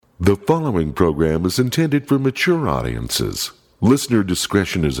The following program is intended for mature audiences. Listener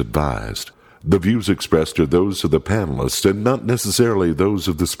discretion is advised. The views expressed are those of the panelists and not necessarily those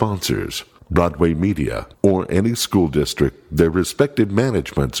of the sponsors, Broadway Media, or any school district, their respective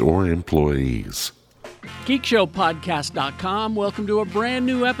managements, or employees. GeekShowPodcast.com. Welcome to a brand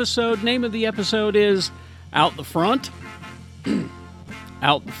new episode. Name of the episode is Out the Front.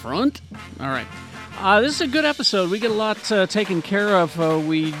 Out the Front? All right. This is a good episode. We get a lot taken care of.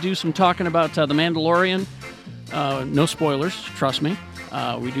 We do some talking about The Mandalorian. No spoilers, trust me.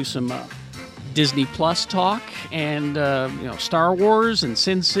 We do some Disney Plus talk and Star Wars and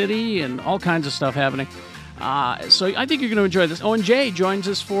Sin City and all kinds of stuff happening. So I think you're going to enjoy this. Oh, and Jay joins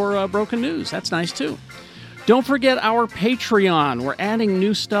us for Broken News. That's nice, too. Don't forget our Patreon. We're adding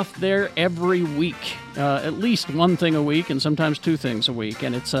new stuff there every week. At least one thing a week and sometimes two things a week.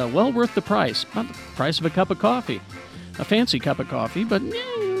 And it's well worth the price. Not the price of a cup of coffee. A fancy cup of coffee, but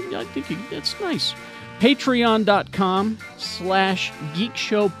I think it's nice.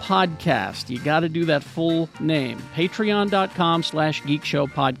 Patreon.com/GeekShowPodcast. You got to do that full name.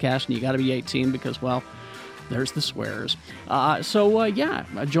 Patreon.com/GeekShowPodcast. And you got to be 18 because, well, there's the swears.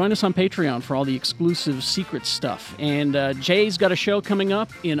 Join us on Patreon for all the exclusive secret stuff. And Jay's got a show coming up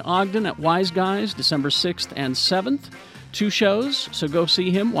in Ogden at Wise Guys, December 6th and 7th. 2 shows, so go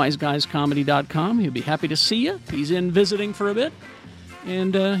see him, wiseguyscomedy.com. He'll be happy to see you. He's in visiting for a bit,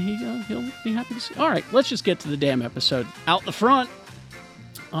 and he'll be happy to see you. All right, let's just get to the damn episode. Out the front,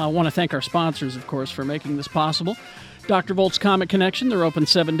 I want to thank our sponsors, of course, for making this possible. Dr. Volt's Comic Connection, they're open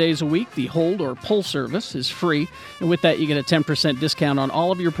 7 days a week. The hold or pull service is free. And with that, you get a 10% discount on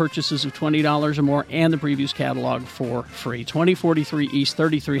all of your purchases of $20 or more and the previews catalog for free. 2043 East,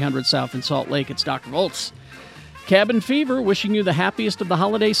 3300 South in Salt Lake. It's Dr. Volt's. Cabin Fever, wishing you the happiest of the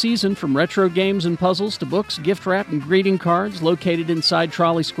holiday season, from retro games and puzzles to books, gift wrap, and greeting cards. Located inside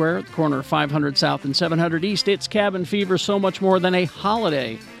Trolley Square at the corner of 500 South and 700 East, it's Cabin Fever, so much more than a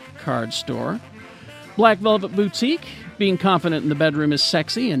holiday card store. Black Velvet Boutique, being confident in the bedroom is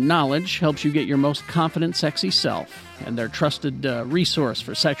sexy, and knowledge helps you get your most confident, sexy self. And their trusted resource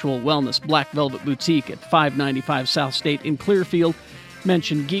for sexual wellness, Black Velvet Boutique at 595 South State in Clearfield.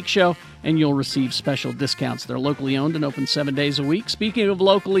 Mention Geek Show, and you'll receive special discounts. They're locally owned and open 7 days a week. Speaking of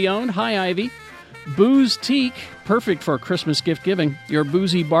locally owned, hi, Ivy. Booze-Teak, perfect for Christmas gift giving. Your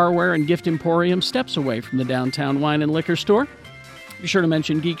boozy barware and gift emporium steps away from the downtown wine and liquor store. Be sure to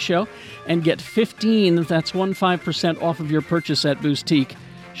mention Geek Show and get 15% off of your purchase at Booze-Teak.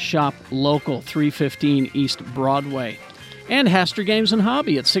 Shop local, 315 East Broadway. And Haster Games and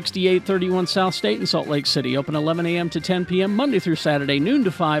Hobby at 6831 South State in Salt Lake City. Open 11 a.m. to 10 p.m. Monday through Saturday, noon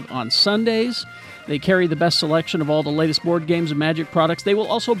to 5 on Sundays. They carry the best selection of all the latest board games and Magic products. They will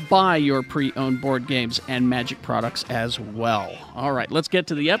also buy your pre-owned board games and Magic products as well. All right, let's get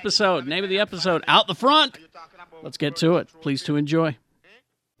to the episode. Name of the episode, Out the Front. Let's get to it. Please to enjoy.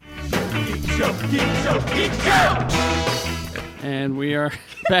 Geek Show, Geek Show, Geek Show! And we are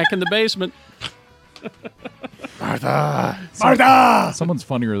back in the basement. Martha! Someone's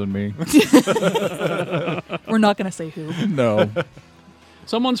funnier than me. We're not going to say who. No.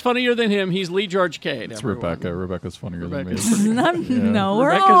 Someone's funnier than him. He's Lee George Cade. It's Rebecca. Rebecca's funnier than me.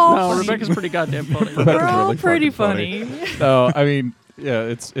 No, Rebecca's pretty goddamn funny. We're all pretty funny. No, I mean, yeah,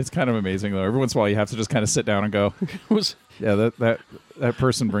 it's kind of amazing though. Every once in a while, you have to just kind of sit down and go. Yeah, that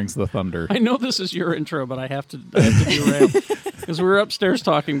person brings the thunder. I know this is your intro, but I have to derail because we were upstairs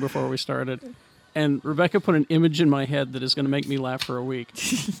talking before we started. And Rebecca put an image in my head that is going to make me laugh for a week.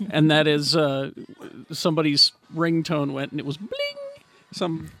 And that is somebody's ringtone went, and it was bling.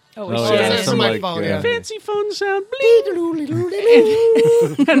 Some my phone. Yeah. Fancy phone sound.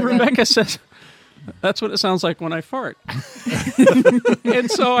 Bling. And Rebecca says, that's what it sounds like when I fart.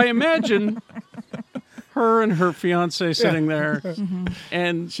 And so I imagine her and her fiance sitting there,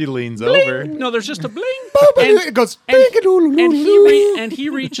 and she leans bling. over. No, there's just a bling. And it goes. And he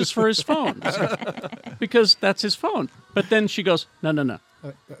reaches for his phone because that's his phone. But then she goes, no,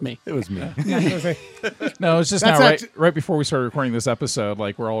 me. It was me. No, it's just now right before we started recording this episode,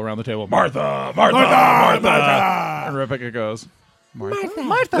 like we're all around the table, Martha. And Rebecca goes, Martha.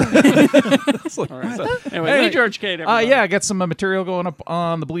 Anyway, Lee George Cade. I got some material going up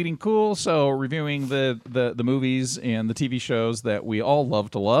on the Bleeding Cool. So reviewing the movies and the TV shows that we all love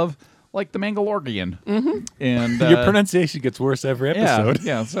to love. like the Mandalorian. And Your pronunciation gets worse every episode.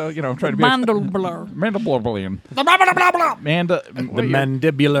 Yeah. So I'm trying to be Mandalore. Mandalorian. The The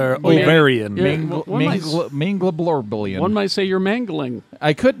mandibular Well, yeah. ovarian. Yeah. One might- Manglablorbalian. One might say you're mangling.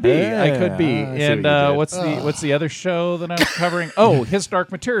 I could be. Yeah, I could be. I see And what you did. what's the other show that I'm covering? Oh, His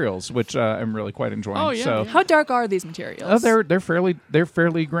Dark Materials, which I'm really quite enjoying. Oh, yeah, So yeah. How dark are these materials? they're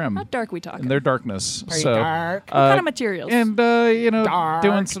fairly grim. How dark we talking? And their darkness. Pretty so dark. What kind of materials? and Dark.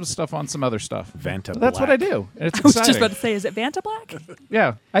 doing some stuff on some other stuff. Vanta That's what I Black. do. And it's I was exciting. just about to say, is it Vanta Black?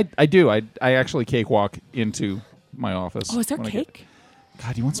 Yeah, I do. I actually cakewalk into my office. Oh, is there when I get- cake?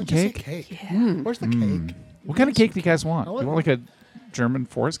 God, you want some Just say cake? cake. Where's the cake? What kind of cake do you guys want? I You want- want like a German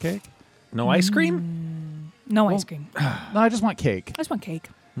forest cake? No ice cream? No ice cream. No, I just want cake. I just want cake.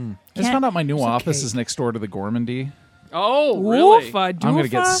 I just found out my new Where's the office cake? is next door to the Gourmandy. Oh, really? Oofa I'm gonna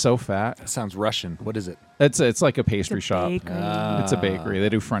get doofa. so fat. That sounds Russian. What is it? It's like a pastry It's a shop. bakery. It's a bakery. They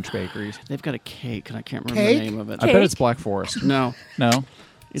do French bakeries. They've got a cake, and I can't remember Cake? the name of it. I bet Cake? it's Black Forest. No. No,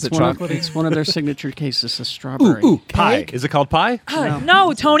 It's is it one, of, chocolate? it's one of their signature cases, a strawberry. Pie. Is it called pie?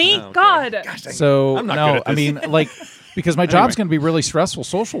 No, Tony. God. So I'm not no, good at I this. mean like because my job's going to be really stressful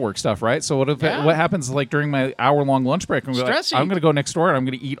social work stuff, right? So what Yeah. what happens like during my hour-long lunch break? I'm Stress going eat. to go next door and I'm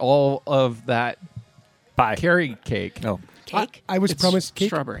going to eat all of that Pie. carrot cake. No. Cake. I was promised cake.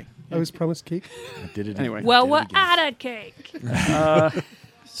 Strawberry. I was promised cake. I did it. Anyway. Well, we're out of cake.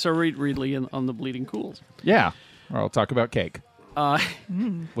 So read Readly on the Bleeding Cools. Yeah. Or I'll talk about cake Uh,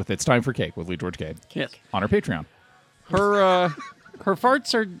 with It's Time for Cake with Lee George Cade yes. on our Patreon. Her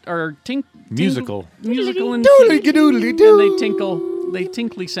farts are Musical. musical and Doodly doodly and doo. they tinkle. They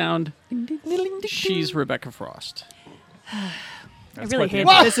tinkly sound. She's Rebecca Frost. I really quite the hate image.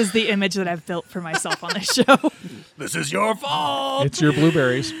 that this is the image that I've built for myself on this show. This is your fault. It's your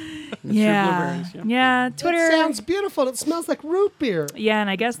blueberries. yeah. blueberries, Yeah. It Twitter. sounds beautiful. It smells like root beer. Yeah, and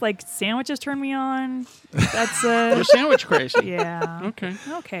I guess like sandwiches turn me on. That's You're sandwich crazy. yeah. Okay.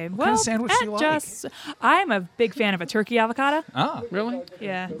 Okay. kind Well, of sandwich do you like? I'm a big fan of a turkey avocado. Ah. Really?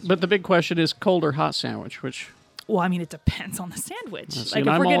 Yeah. But the big question is cold or hot sandwich, which, Well, I mean, it depends on the sandwich. see, Like and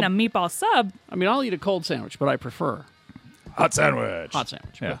if I'm we're getting all- a meatball sub, I mean, I'll eat a cold sandwich, but I prefer Hot sandwich. hot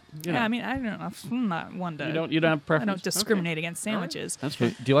sandwich. Yeah. But, you know, yeah, I mean, I don't know. I'm not one to. you don't have I preference. don't discriminate against sandwiches. That's Do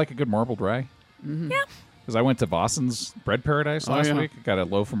fine. you like a good marbled rye? Yeah. Because I went to Boston's Bread Paradise Oh, last yeah. week. Got a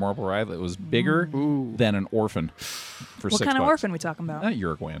loaf of marble rye that was bigger than an orphan for What $6. kind of orphan we talking about?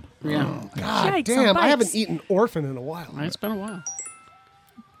 Uruguayan. Yeah. God Yikes, damn, some I haven't bites. eaten orphan in a while. It's been a while.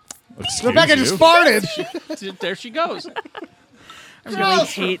 Rebecca just farted. There she goes.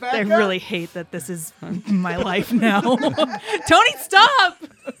 I really hate that this is my life now. Tony, stop!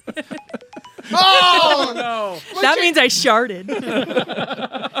 Oh No. That means I sharded.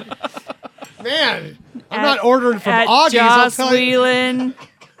 man, I'm not ordering from At Augie's. I'll Joss tell you. Whelan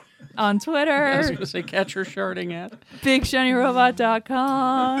on I was Twitter, going to say catch her sharding at.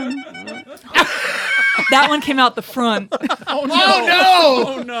 BigShinyRobot.com. That one came out the front. Oh no!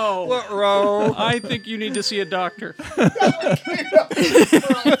 Oh Oh no! What row? I think you need to see a doctor.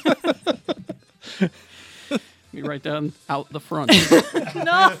 You write down out the front.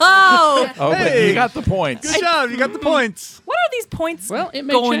 No! Oh, but you got the points. Good job. You got the points. What are these points Well, it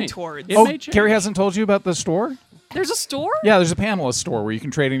may going change. towards? It Oh, may change. Carrie hasn't told you about the store? There's a store? Yeah, there's a panelist store where you can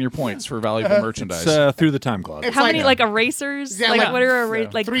trade in your points for valuable merchandise. It's through the time closet. It's How like, many like erasers? Yeah, like like- what are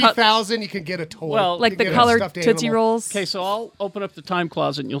like 3,000, you can get a toy. Well, You like can the get a colored stuffed Tootsie animal. Rolls? Okay, so I'll open up the time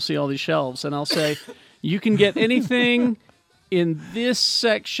closet and you'll see all these shelves, and I'll say, you can get anything in this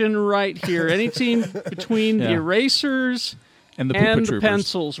section right here. Anything between the Yeah. erasers and the and Poopa the Troopers.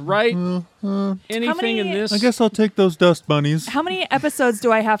 pencils, right? Anything in many- this. I guess I'll take those dust bunnies. How many episodes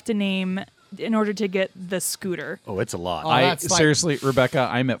do I have to name in order to get the scooter? Oh, it's a lot. Oh, I that's like- seriously, Rebecca,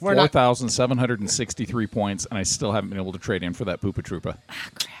 I'm at We're not- 4,763 points, and I still haven't been able to trade in for that Poopa Troopa.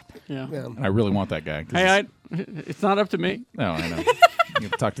 Yeah. Yeah. And I really want that guy. 'cause Hey, it's not up to me. no, I know. You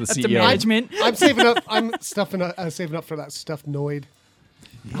have to talk to the Up to CEO. management. I'm saving up. I'm saving up for that stuffed Noid.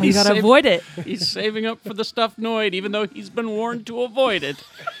 Oh, you He's gotta saving- avoid it. He's saving up for the stuffed Noid, even though he's been warned to avoid it.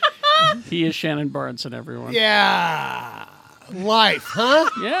 He is Shannon Barneson, everyone. Yeah, life, huh?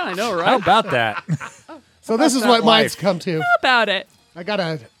 Yeah, I know, How right? about that? So this is that what mine's life? come to. How about it? I got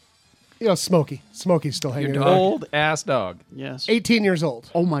a, Smokey. Smokey's still hanging dog. around. Old ass dog. Yes. 18 years old.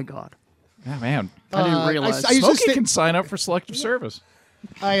 Oh my God. Yeah, man. I didn't realize. I used to Smokey stay- can sign up for selective service.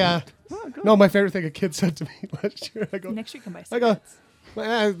 no, my favorite thing a kid said to me last year. I go, Next year you can buy I go, cigarettes.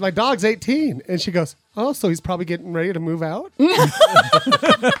 My dog's 18. And she goes, oh, so he's probably getting ready to move out?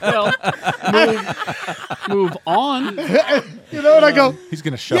 Well, move on. You know, and I go, He's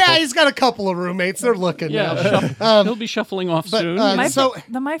going to shuffle. yeah, he's got a couple of roommates. They're looking now. Yeah, he'll be shuffling off but, soon.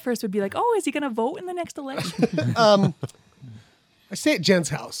 My first would be like, oh, is he going to vote in the next election? I stay at Jen's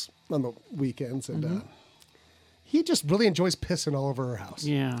house on the weekends, and he just really enjoys pissing all over her house.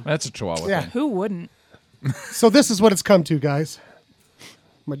 yeah. That's a Chihuahua. Yeah. thing. Who wouldn't? So this is what it's come to, guys.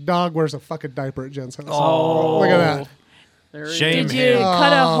 My dog wears a fucking diaper at Jen's house. Oh, look at that. There he Shame is. Did you him.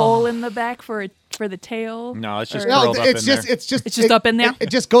 cut a hole in the back for the tail? No, it's just Or- No, curled up it's in just there. it's just It's just up in there? It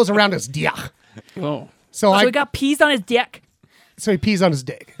just goes around his dick. Oh. So So he got peas on his dick. he pees on his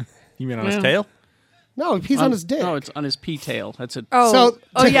dick. You mean on his Yeah. tail? No, he pees on his dick. No, it's on his p-tail. That's it. Oh,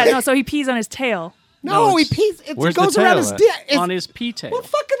 So- yeah, no. So he pees on his tail. no, he it's- pees. It Where's the goes around tail his at? dick. It's, On his p-tail. well,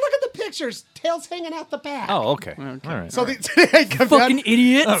 fucking look at the pictures. Tail's hanging out the back. Oh, okay. Okay. All right. So today I come Fucking down.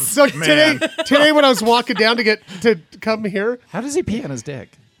 idiots. So today when I was walking down to come here, How does he pee on his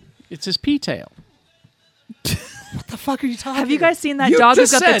dick? It's his p-tail. what the fuck are you talking? Have you guys seen that You dog who's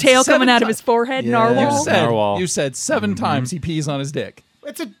just got the said tail 7 coming out of times. his forehead? Yeah. Narwhal. Narwhal. You said 7 times he pees on his dick.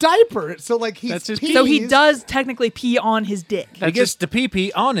 It's a diaper. So like he's That's his pees. So he does technically pee on his dick. He That's gets his, the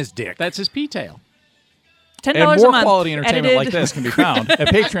pee-pee on his dick. that's his p-tail. $10 And a more month. quality entertainment edited. like this can be found at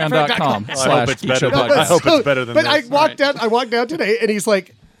patreon.com I hope it's better. /Geek Show I Podcast. hope it's better than But this. I walked down today, and he's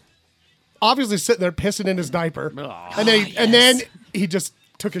like, obviously sitting there pissing in his diaper, and then he just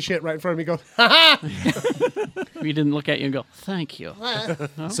took a shit right in front of me. Go, He didn't look at you and go, thank you.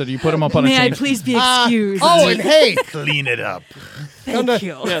 So do you put him up on a May I chain? please be excused? oh, and hey, Clean it up. Thank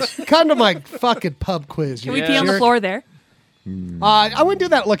you. come to my fucking pub quiz. Can we pee on the floor there? I wouldn't do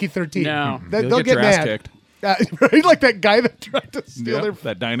that at Lucky 13. No. They'll You'll get your ass mad. kicked. Right, like that guy that tried to steal Yep, their.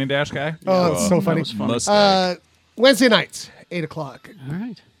 that Dine and Dash guy. Oh, it's so funny. was funny. Mustang. Wednesday nights, 8:00. All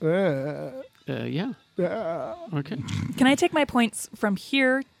right. Yeah. Okay. Can I take my points from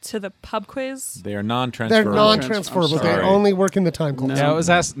here to the pub quiz? They are They're non-transferable. non-transferable. I'm They sorry. only work in the time clock. Yeah, I was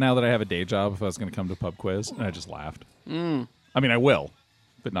asked now that I have a day job if I was going to come to pub quiz, and I just laughed. I mean, I will,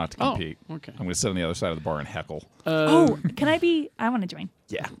 but not to Oh, compete. okay. I'm going to sit on the other side of the bar and heckle. Oh, can I be? I want to join.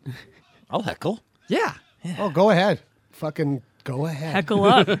 Yeah. I'll heckle. Yeah. Oh, go ahead. Fucking go ahead. Heckle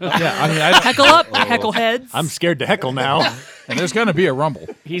up. Yeah. I mean, Heckle up, heckle heads. I'm scared to heckle now. and there's going to be a rumble.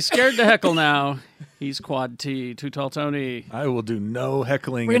 He's scared to heckle now. He's Quad T. Too Tall Tony. I will do no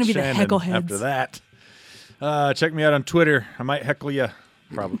heckling We're gonna at be the Shannon heckle heads. after that. Check me out on Twitter. I might heckle you.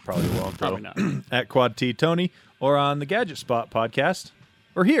 Probably won't. though. Probably not. At Quad T Tony or on the Gadget Spot podcast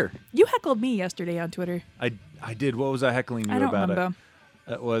or here. You heckled me yesterday on Twitter. I did. What was I heckling you I don't about remember.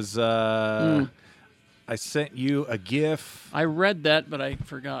 it? It was I sent you a GIF. I read that, but I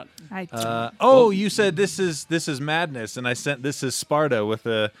forgot. You said this is madness, and I sent this is Sparta with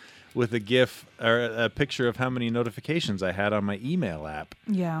a GIF or a picture of how many notifications I had on my email app.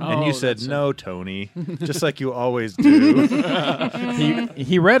 yeah. And you Oh, said that's no, Tony, just like you always do.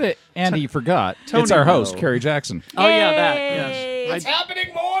 He read it and he forgot. Tony It's our host, will. Carrie Jackson. Oh, yeah, that. Yay. Yes.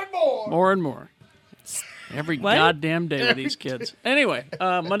 happening more and more. More and more. Every What? goddamn day with these kids. Anyway,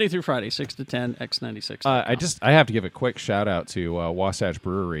 Monday through Friday, 6 to 10, X96. I have to give a quick shout out to Wasatch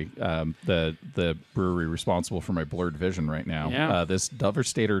Brewery, the brewery responsible for my blurred vision right now. Yeah. This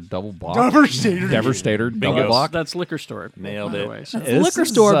Devastator Double Bock. Devastator. Double Bingo. Bock. That's liquor store. Nailed by the it. way, so- This liquor is,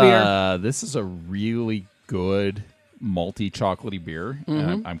 store beer. This is a really good malty chocolatey beer.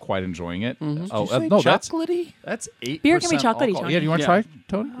 And I'm quite enjoying it. Oh no, that's 8%. Beer can be chocolatey, alcohol. Tony. Yeah, do you want to Yeah. try,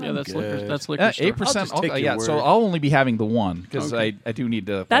 Tony? Yeah, that's liquor. good. That's liquor store. 8% I'll just take alcohol. your Yeah, so word. I'll only be having the one because Okay. I do need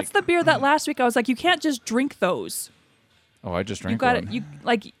to. That's the beer that last week I was like, you can't just drink those. Oh, I just You drank got one.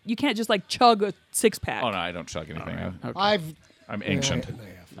 it. You can't just like chug a 6-pack. Oh no, I don't chug anything. I'm ancient.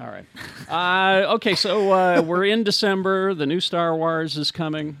 All right. Okay, so we're in December. The new Star Wars is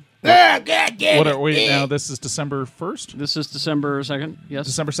coming. What are we now? This is December 1st, This is December 2nd. Yes.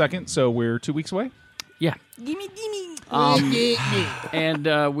 December 2nd. So we're 2 weeks away. Yeah. Gimme, gimme.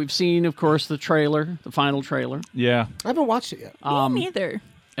 And we've seen, of course, the trailer, the final trailer. Yeah. I haven't watched it yet. Me neither.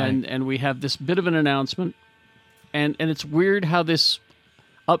 And we have this bit of an announcement. And it's weird how this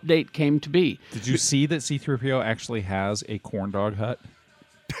update came to be. Did you see that C-3PO actually has a corn dog hut?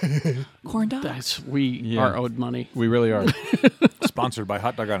 Corn dog. We Yeah. are owed money. We really are. Sponsored by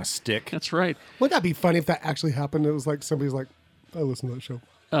Hot Dog on a Stick. That's right. Wouldn't that be funny if that actually happened? It was like somebody's like, I listen to that show.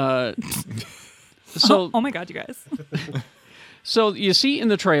 So Oh my god, you guys. So you see in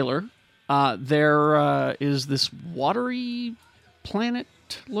the trailer, there is this watery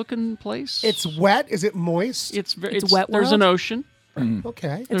planet-looking place. It's wet. Is it moist? it's It's wet There's world? an ocean.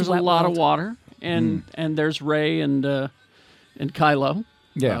 Okay. There's a wet lot world. of water, and there's Rey and and Kylo.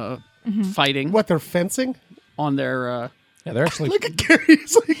 Yeah. Fighting What, they're fencing? on their. Yeah, they're actually. Look at Gary.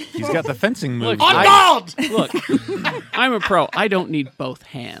 He's like, He's got the fencing move. Look, on guard! Look, I'm a pro. I don't need both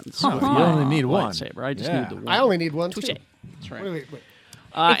hands. You only need one. Lightsaber. I just Yeah. need the one. I only need one, too. That's right. Wait.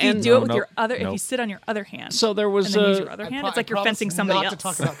 If you and do it with nope, your other, if nope. you sit on your other hand, so there was and then use a, your other hand, I it's like you're promise fencing somebody not else. to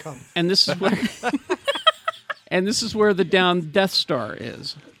talk about cum. and this is where, and this is where the down Death Star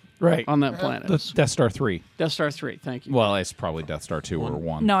is Right. on that planet. The Death Star 3. Death Star 3. Thank you. Well, it's probably Death Star 2 or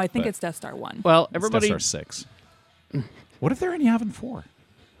 1. No, I think but it's Death Star 1. Well, it's everybody. Death Star 6. What if they're in Yavin 4?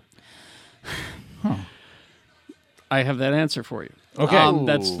 I have that answer for you. Okay.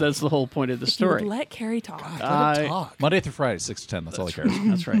 That's the whole point of the If you would story. let Carrie talk. Let him talk. Monday through Friday, 6 to 10. That's all I care.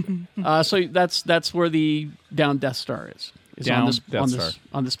 That's right. So that's where the down Death Star is. Down on this Death on Star. this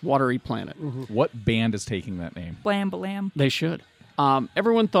on this watery planet. What band is taking that name? Blam, blam. They should.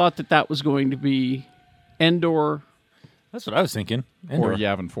 Everyone thought that was going to be Endor. That's what I was thinking. Or Endor.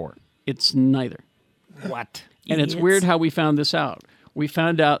 Yavin 4? It's neither. What? And it's weird how we found this out. We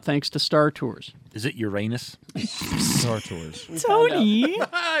found out thanks to Star Tours. Is it Uranus? Star Tours. Tony.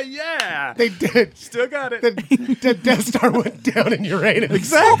 Yeah. They did. Still got it. The Death Star went down in Uranus.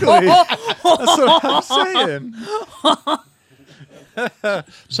 Exactly. That's what I'm saying.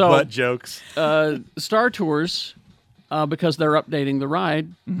 So Butt jokes. Star Tours, because they're updating the ride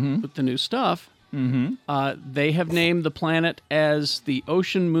with the new stuff, they have named the planet as the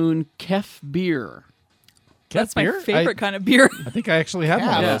ocean moon Kef Bir. That's my beer? favorite kind of beer. I think I actually had one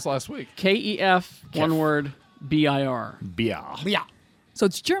of Yeah. those last week. Kef, one word, Bir. Beer. Yeah. So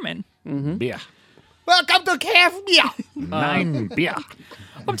it's German. Beer. Welcome to Calf Beer. 9 beer.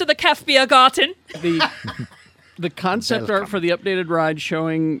 Welcome to the Kaffbiergarten. The concept art for the updated ride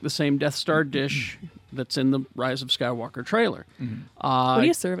showing the same Death Star dish that's in the Rise of Skywalker trailer. What do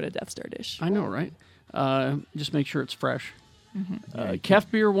you serve at a Death Star dish? I know, right? Just make sure it's fresh. Kef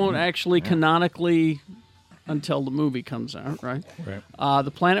Bir won't actually canonically until the movie comes out, right? Right.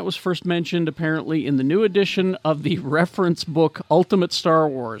 The planet was first mentioned apparently in the new edition of the reference book Ultimate Star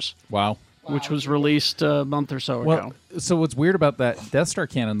Wars, Wow. which was released a month or so Well, ago. so what's weird about that Death Star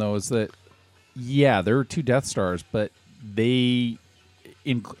canon, though, is that, yeah, there are 2 Death Stars, but they,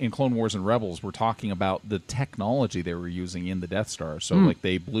 in Clone Wars and Rebels, were talking about the technology they were using in the Death Star. So, like,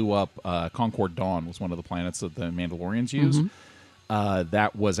 they blew up Concord Dawn was one of the planets that the Mandalorians used.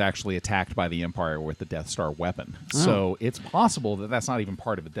 That was actually attacked by the Empire with the Death Star weapon. So it's possible that that's not even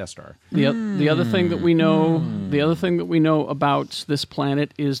part of the Death Star. The other thing that we know, about this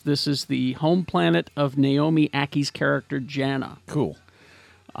planet is this is the home planet of Naomi Ackie's character Janna. Cool.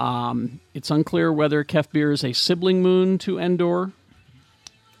 It's unclear whether Kef Bir is a sibling moon to Endor,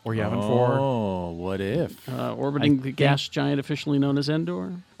 Or Yavin 4. Oh, what if? orbiting the think- gas giant officially known as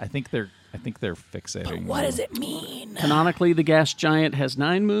Endor. I think they're fixating. What does it mean? Canonically, the gas giant has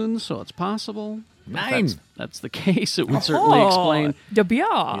 9 moons, so it's possible. If 9. That's the case. It would certainly explain The beer.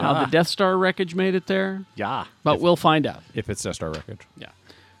 how the Death Star wreckage made it there. Yeah. But we'll find out. if it's Death Star wreckage? Yeah.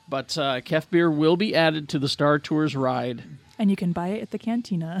 But Kef Bir will be added to the Star Tours ride And you can buy it at the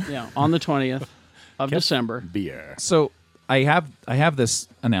cantina. on the 20th of December. Beer. So I have this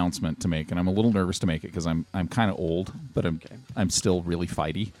announcement to make, and I'm a little nervous to make it because I'm kind of old, but I'm still really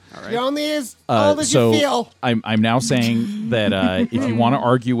fighty. You're only as old as So you feel. I'm now saying that if you want to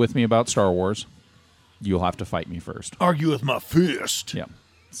argue with me about Star Wars, you'll have to fight me first. Argue with my fist. Yeah.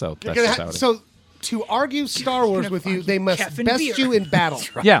 So You're that's gonna just ha- how it is. so to argue Star Wars with you, they must Kef and best beer. you in battle.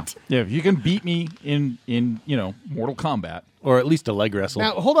 Yeah. If you can beat me in Mortal Kombat. Or at least a leg wrestle.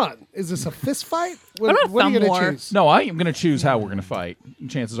 Now, hold on. Is this a fist fight? What about what are you thumb going to war? choose? No, I am going to choose how we're going to fight.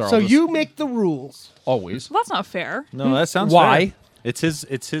 Chances are So I'll just you make the rules. always. Well, that's not fair. No, that sounds Why? fair. It's his.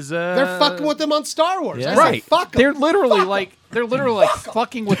 They're fucking with them on Star Wars. yeah. I say, Right. fuck 'em. They're literally like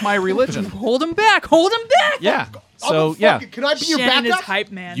fucking with my religion. Hold him back. Hold him back. Yeah. I'm So a yeah, fucking- Can I be your Shannon is backup?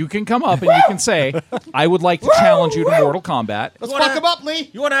 hype man. you can come up and you can say, "I would like to challenge you to Mortal Kombat." Let's fuck him up, Lee.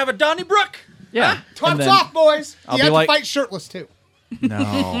 You want to have a Donnybrook? Yeah. Tops And then- off, boys. I'll You be have like- to fight shirtless, too.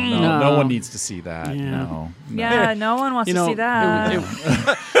 No one needs to see that. Yeah. No. Yeah, no one wants to see that.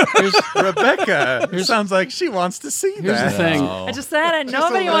 Rebecca. It sounds like she wants to see Here's the that. thing. I just said it. Just a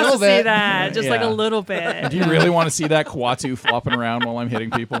Nobody wants to little see bit. that. Just like Yeah. a little bit. Do you really want to see that Kuatu flopping around while I'm hitting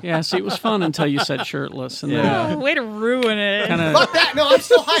people? Yeah, see, it was fun until you said shirtless. And Yeah. Oh, way to ruin it. then Fuck that. No, I'm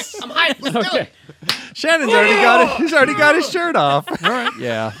still hyped. I'm hyped. Let's do it. Shannon's already got it. He's already got his shirt off.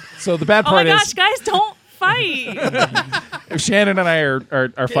 Yeah. So the bad Oh my part gosh, is, guys, don't fight. if Shannon and I are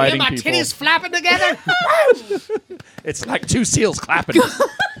Hear fighting my people, titties flapping together? it's like 2 seals clapping.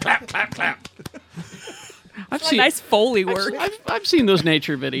 Clap, clap, clap. I've seen, Nice Foley work. I've seen those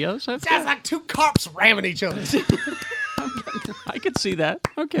nature videos. Sounds like 2 carps ramming each other. I could see that.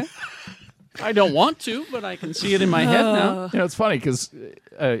 Okay. I don't want to, but I can see it in my head now. You know, it's funny because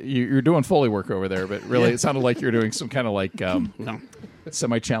you're doing Foley work over there, but really it sounded like you're doing some kind of like No.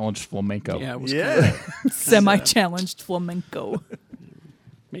 semi-challenged flamenco. Yeah, it was Semi-challenged flamenco.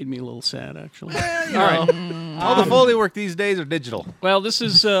 made me a little sad, actually. All right. All the Foley work these days are digital. Well, this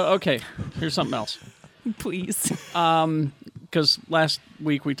is okay. Here's something else. Please. Because last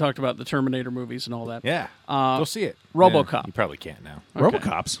week we talked about the Terminator movies and all that. Yeah. Go see it. RoboCop. Yeah, you probably can't now.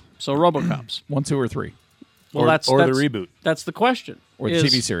 RoboCops. So RoboCops. 1, 2, or 3, Well, Or- that's or the that's- reboot. That's the question. or the is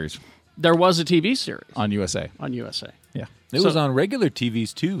TV series There was a TV series on USA. on USA. Yeah. It So- was on regular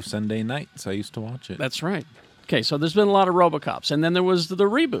TVs too, Sunday nights. I used to watch it. That's right. Okay, so there's been a lot of RoboCops, and then there was the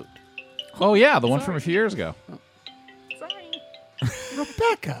reboot. Oh yeah, the one from a few years ago. Sorry.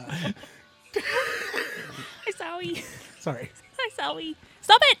 Rebecca. Hi, Sally. Sorry. Hi, Sally.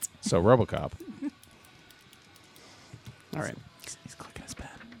 Stop it. So RoboCop. All right. He's clicking his pen.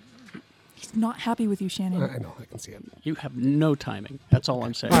 He's not happy with you, Shannon. I know. I can see it. You have no timing. That's all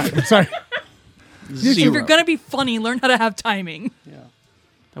I'm saying. All right. Sorry. Zero. If you're gonna be funny, learn how to have timing. Yeah.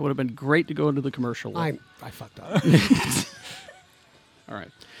 That would have been great to go into the commercial with. I fucked up. All right.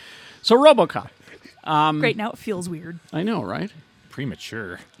 So RoboCop. Great. Now it feels weird. I know, right?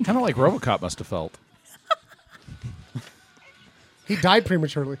 Premature. Kind of like RoboCop must have felt. He died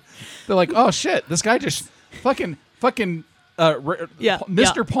prematurely. They're like, oh shit, this guy just fucking Yeah, Mr. yeah,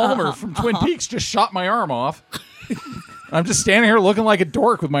 Palmer from Twin Peaks just shot my arm off. I'm just standing here looking like a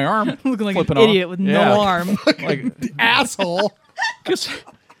dork with my arm Looking like flipping an off. idiot with Yeah. no arm. Like, Asshole.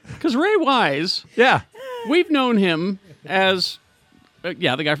 Because Ray Wise, yeah, we've known him as, the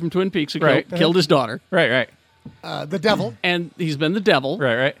guy from Twin Peaks who Right. killed his daughter. right. The devil. And he's been the devil.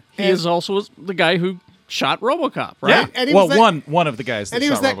 Right. He is also the guy who shot RoboCop, right? Yeah. And he Well, was that- one of the guys that And he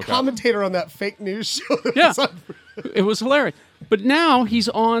was shot that RoboCop. commentator on that fake news show. That Yeah. was on- It was hilarious. But now he's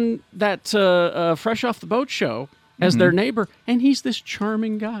on that Fresh Off the Boat show as their neighbor, and he's this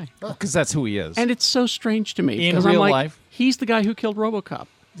charming guy. Because that's who he is. And it's so strange to me. In 'cause real I'm like, life? he's the guy who killed RoboCop.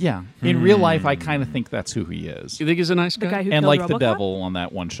 yeah, in real life, I kind of think that's who he is. You think he's a nice guy? The guy who And killed like the RoboCop? devil on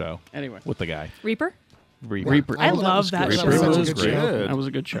that one show Anyway. with the guy Reaper. Reaper. I Oh, that love was that good. show. That was such a was good great. show. That was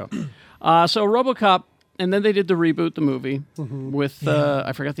a good show. So RoboCop, and then they did the reboot, the movie, with,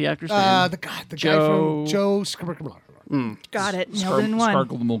 I forgot the actor's name. the guy Joe- from Joe Scribner. Got it. Nailed it in one.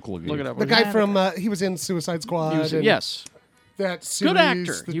 Sparkle the Milk Lagoon. Look it up. The guy from he was in Suicide Squad. He was- and yes. that series, Good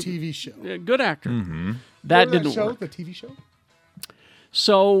actor. the He- TV show. Good actor. That Remember didn't show, work. the TV show.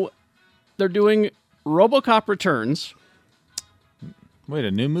 So they're doing RoboCop Returns. Wait,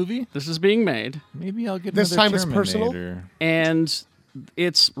 a new movie? This is being made, Maybe I'll get This another time it's personal? Terminator. and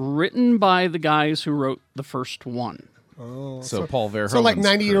it's written by the guys who wrote the first one. So Paul Verhoeven. So like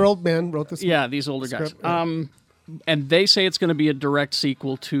 90-year-old men wrote this. Yeah, these older guys. Script, yeah. And they say it's going to be a direct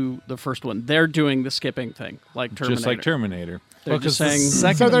sequel to the first one. They're doing the skipping thing, like Terminator. Just like Terminator. They're just saying,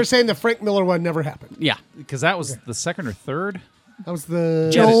 So they're saying the Frank Miller one never happened. yeah. because that was the second or third. That was the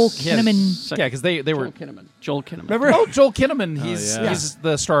Joel Yeah, Kinnaman. Yeah, because they were. Joel Kinnaman. Remember? Oh, Joel Kinnaman. He's yeah. he's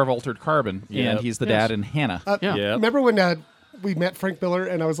the star of Altered Carbon, and Yep. he's the Yes. dad in Hannah. Yeah. Yep. Remember when we met Frank Miller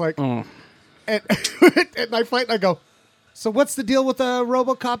and I was like, Oh. at Night Flight, and I go, so what's the deal with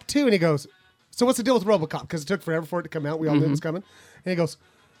RoboCop 2? And he goes, so what's the deal with RoboCop? Because it took forever for it to come out. We all knew it was coming. And he goes,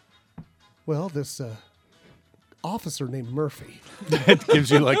 well, this officer named Murphy. It gives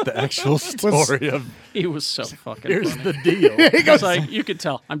you like the actual story of He was so fucking here's funny. the deal. It's like, you could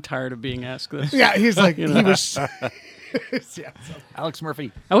tell, I'm tired of being asked this. Yeah, he's like, You know. he was. Yeah, Alex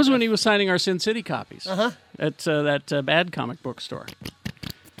Murphy. That was when he was signing our Sin City copies at that bad comic book store.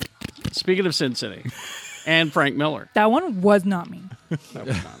 Speaking of Sin City and Frank Miller. That one was not me. That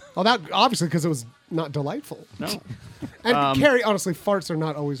was not. well, that obviously because it was not delightful. No. And Carrie, honestly, farts are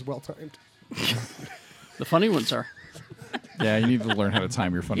not always well timed. The funny ones are. Yeah, you need to learn how to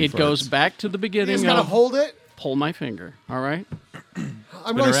time your funny. It goes back to the You beginning just gotta of hold it. pull my finger, all right?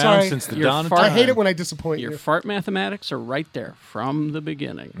 I'm Been really around sorry. since the Your dawn of fart- I time. hate it when I disappoint Your you. fart mathematics are right there from the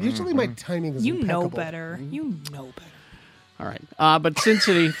beginning. Usually my timing is You know impeccable. better. You know better. All right. But Sin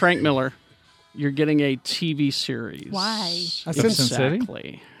City, Frank Miller, you're getting a TV series. Why? A Sin City?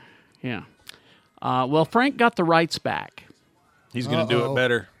 Exactly. Yeah. Well, Frank got the rights back. He's going to do it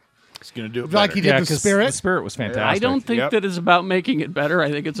better. He's going to do it Like better. he did Yeah, the because Spirit. the Spirit was fantastic. I don't think Yep. that it's about making it better.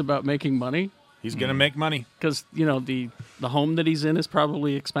 I think it's about making money. He's going to make money. Because, the home that he's in is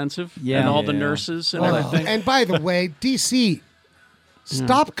probably expensive. Yeah. And all the Yeah. nurses and Oh, everything. and by the way, DC,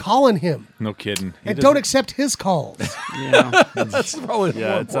 Stop calling him. No kidding. He And doesn't- don't accept his calls. Yeah. That's probably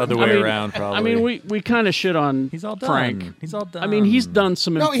Yeah, it's the other way around. Probably. I mean, we kind of shit on He's all done. Frank. He's all done. I mean, he's done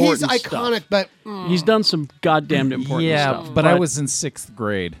some No, important he's stuff. iconic, but He's done some goddamn important yeah, stuff. but I was in 6th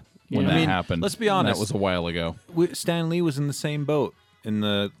grade when Yeah. that I mean, happened. let's be and honest. that was a while ago. Stan Lee was in the same boat in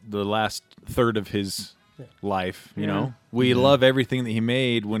the last third of his life. You know, we love everything that he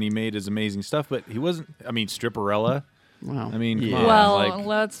made when he made his amazing stuff, but he wasn't. I mean, Stripperella. Wow. I mean, come Yeah. on, Well, like,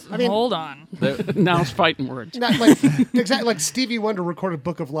 let's mean- hold on. Now it's fighting words. not like exactly like Stevie Wonder recorded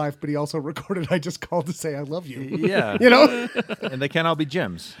 "Book of Life," but he also recorded "I Just Called to Say I Love You." yeah, You know, and they can't all be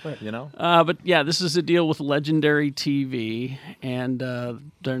gems. You know, But yeah, this is a deal with Legendary TV, and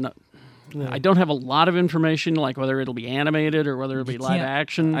they're not. I don't have a lot of information, like whether it'll be animated or whether it'll be live can't-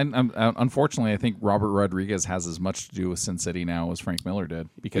 action. Unfortunately, I think Robert Rodriguez has as much to do with Sin City now as Frank Miller did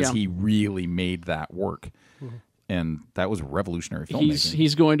because Yeah. he really made that work. And that was revolutionary filmmaking.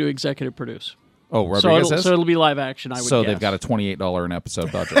 He's going to executive produce. oh, So Rodriguez it'll, is? so it'll be live action, I would So guess. they've got a $28 an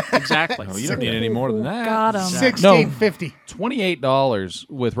episode budget. Exactly. you don't need any more than that. Got him. $16.50. $28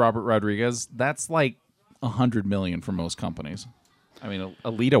 with Robert Rodriguez, that's like $100 million for most companies. I mean,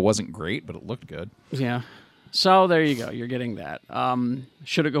 Alita wasn't great, but it looked good. Yeah. So there you go. You're getting that.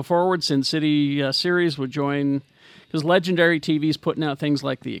 Should it go forward, Sin City series would join, because Legendary TV's putting out things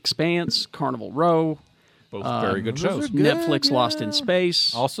like The Expanse, Carnival Row, Both very good shows. Netflix Lost in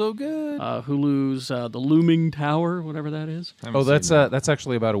Space, Also good. Hulu's The Looming Tower, whatever that is. Oh, that's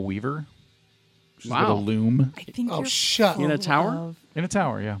actually about a weaver. She's got a Wow. loom I think Oh, you're shut In up. a tower? of- in a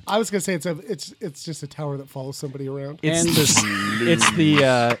tower. Yeah, I was gonna say it's just a tower that follows somebody around. it's And-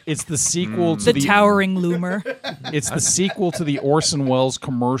 it's the sequel to the towering loomer. It's the sequel to the Orson Welles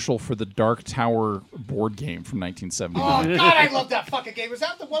commercial for the Dark Tower board game from 1979. Oh God, I love that fucking game. Was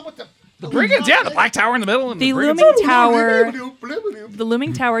that the one with the Brigands, yeah, the black tower in the middle. And The Brigands. looming tower. The The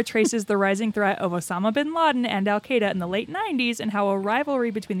looming tower traces the rising threat of Osama bin Laden and Al Qaeda in the late 90s and how a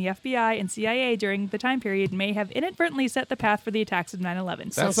rivalry between the FBI and CIA during the time period may have inadvertently set the path for the attacks of 9/11.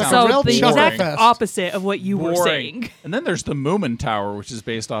 That So sounds real the chuckle exact fest. opposite of what you were saying. And then there's the Moomin Tower, which is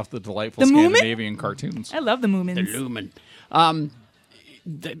based off the delightful The Moomin? Scandinavian cartoons. I love the Moomins. Lumen.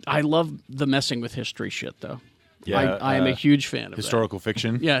 I love the messing with history shit, though. Yeah, I am a huge fan of historical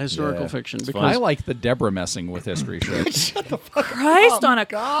fiction. that. Yeah, historical Yeah, fiction. it's Because I like the Deborah messing with history shit. Christ on a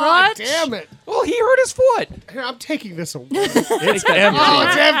God crutch. damn it! Well, he hurt his foot. Here, I'm taking this away. It's empty. Oh,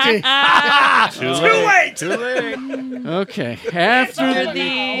 it's empty. Too late. Okay. After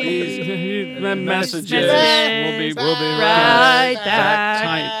these the messages, messages, we'll be right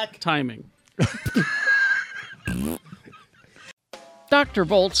back. Timing. Dr.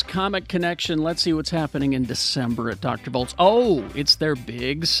 Volt's Comic Connection. Let's see what's happening in December at Dr. Volt's. Oh, it's their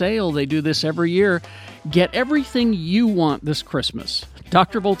big sale. They do this every year. Get everything you want this Christmas.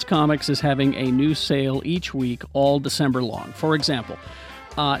 Dr. Volt's Comics is having a new sale each week all December long. For example,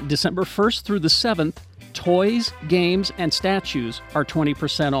 December 1st through the 7th, toys, games, and statues are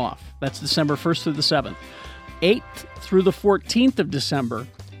 20% off. That's December 1st through the 7th. 8th through the 14th of December,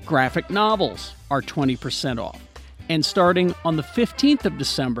 graphic novels are 20% off. And starting on the 15th of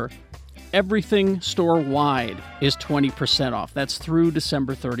December, everything store-wide is 20% off. That's through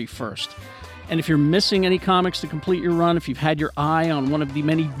December 31st. And if you're missing any comics to complete your run, if you've had your eye on one of the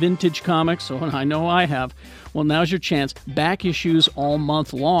many vintage comics, so I know I have, well, now's your chance. Back issues all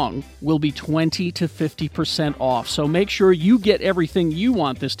month long will be 20 to 50% off. So make sure you get everything you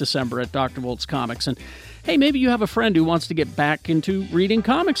want this December at Dr. Volt's Comics. And hey, maybe you have a friend who wants to get back into reading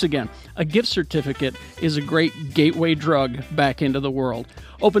comics again. A gift certificate is a great gateway drug back into the world.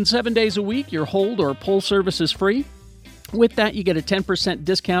 Open 7 days a week. Your hold or pull service is free. With that, you get a 10%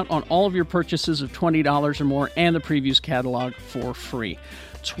 discount on all of your purchases of $20 or more and the previews catalog for free.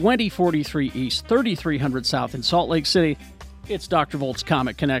 2043 East, 3300 South in Salt Lake City. It's Dr. Volt's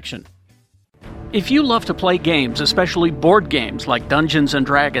Comic Connection. If you love to play games, especially board games like Dungeons &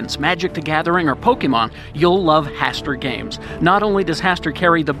 Dragons, Magic the Gathering, or Pokemon, you'll love Haster Games. Not only does Haster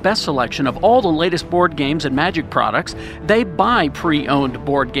carry the best selection of all the latest board games and Magic products, they buy pre-owned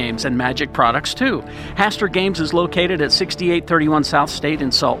board games and Magic products too. Haster Games is located at 6831 South State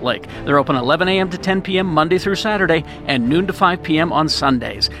in Salt Lake. They're open 11 a.m. to 10 p.m. Monday through Saturday and noon to 5 p.m. on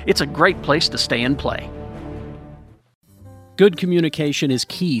Sundays. It's a great place to stay and play. Good communication is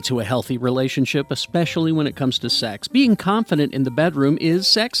key to a healthy relationship, especially when it comes to sex. Being confident in the bedroom is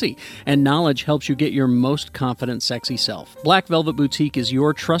sexy, and knowledge helps you get your most confident, sexy self. Black Velvet Boutique is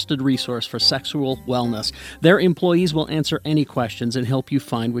your trusted resource for sexual wellness. Their employees will answer any questions and help you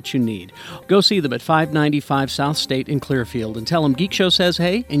find what you need. Go see them at 595 South State in Clearfield and tell them Geek Show says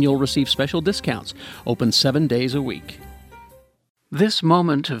hey, and you'll receive special discounts. Open 7 days a week. This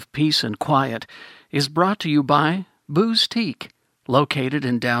moment of peace and quiet is brought to you by Booze Teak, located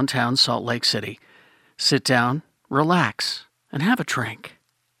in downtown Salt Lake City. Sit down, relax, and have a drink.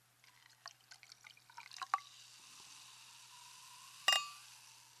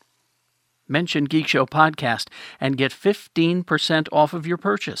 Mention Geek Show Podcast and get 15% off of your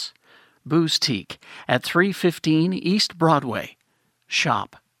purchase. Booze Teak at 315 East Broadway.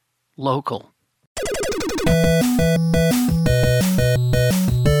 Shop local.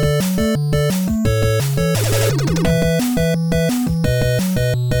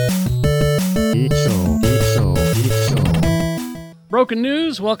 Broken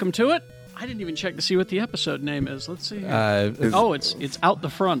News, welcome to it. I didn't even check to see what the episode name is. Let's see. It's Out the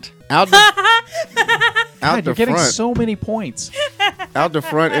Front. Out the God, you're getting front. so many points. Out the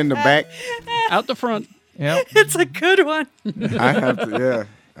front and the back. Out the Front. Yep. It's a good one. I have to, yeah.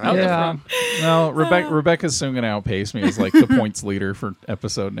 Out the Yeah. Front. No, Rebecca's soon going to outpace me as like the points leader for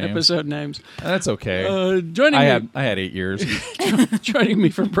episode names. Episode names. That's okay. Joining I me, had 8 years. joining me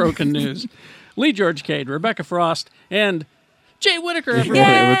for Broken News, Lee George Cade, Rebecca Frost, and Jay Whitaker. Everyone.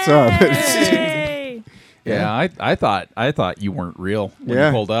 Hey, what's up? Hey. Yeah, I thought you weren't real when Yeah.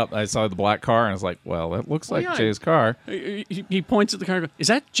 you pulled up. I saw the black car and I was like, well, that looks like yeah. Jay's car. He points at the car and goes, "Is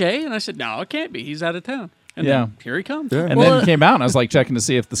that Jay?" And I said, "No, it can't be. He's out of town." And Yeah. then here he comes. Yeah. And then he came out and I was like checking to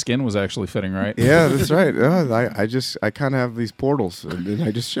see if the skin was actually fitting right. Yeah, that's right. I kind of have these portals, and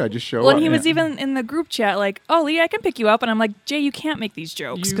I just show Well, up. and he was even in the group chat like, "Oh, Lee, I can pick you up," and I'm like, "Jay, you can't make these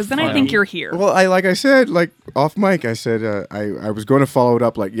jokes You because then I funny. think you're here." Well, like I said, like off mic, I said I was going to follow it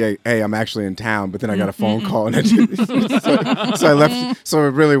up like, yeah, hey, I'm actually in town, but then I got a phone call and so I left. So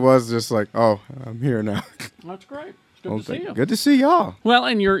it really was just like, oh, I'm here now. That's great. It's good Well, to see you. good to see y'all. Well,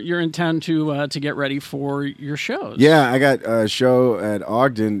 and you're in town to get ready for your shows. Yeah, I got a show at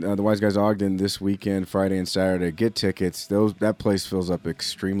Ogden, the Wise Guys Ogden this weekend, Friday and Saturday. Get tickets; that place fills up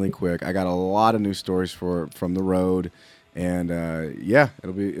extremely quick. I got a lot of new stories from the road, and yeah,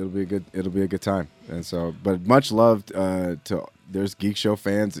 it'll be a good time. And so, but much love to there's Geek Show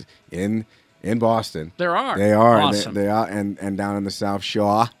fans in Boston. There are. They are. Awesome. They are, and down in the South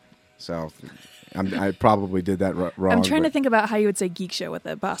Shore. So, I probably did that wrong. I'm trying to but think about how you would say geek show with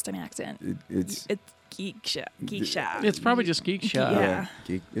a Boston accent. It's It's geek show. Geek show. It's probably just Geek Show. Yeah.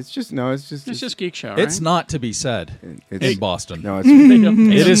 geek. It's just no. It's just It's just Geek Show, right? It's not to be said it's in Boston. no. It's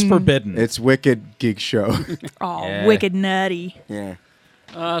It is forbidden. it's Wicked Geek Show. Oh, Yeah. wicked nutty. Yeah.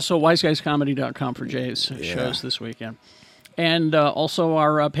 So wiseguyscomedy.com for Jay's shows this weekend. And also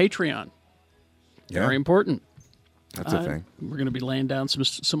our Patreon. Yeah. Very important. That's a thing. We're going to be laying down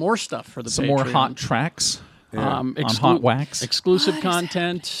some more stuff for the Some Patreon. more hot tracks. on Hot Wax. exclusive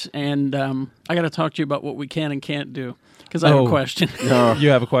content, and I got to talk to you about what we can and can't do because I have a Oh. question. You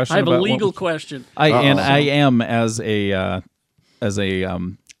have a question? I have a about legal what, question. I am as a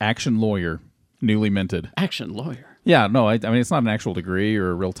action lawyer, newly minted. Action lawyer. Yeah, no, I mean it's not an actual degree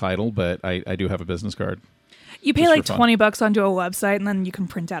or a real title, but I do have a business card. You pay Just like for fun. $20 onto a website, and then you can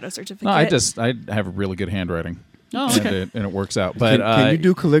print out a certificate. No, I have really good handwriting. Oh, and, okay. and it works out. But Can you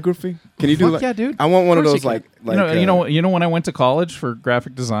do calligraphy? Can you do fuck like? yeah, dude. I want one of Of course those you like you know when I went to college for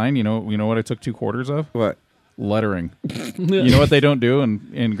graphic design, you know what I took 2 quarters of? what Lettering. You know what they don't do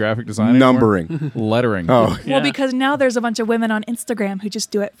in graphic design anymore? numbering. Lettering. Oh, Well, Yeah. because now there's a bunch of women on Instagram who just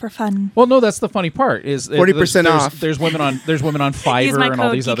do it for fun. Well, no, that's the funny part. Is 40% off. There's women on Use Fiverr my and all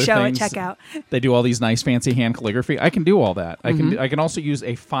code these other Geek Show at things. checkout. They do all these nice fancy hand calligraphy. I can do all that. Mm-hmm. I can also use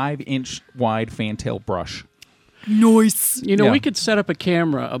a 5-inch wide fantail brush. Nice. You know, Yeah. we could set up a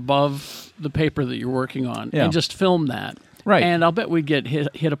camera above the paper that you're working on Yeah. and just film that. Right. And I'll bet we'd get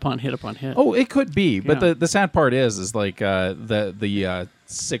hit upon hit upon hit. Oh, it could be, but Yeah. the sad part is like the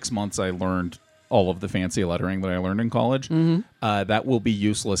 6 months I learned all of the fancy lettering that I learned in college. That will be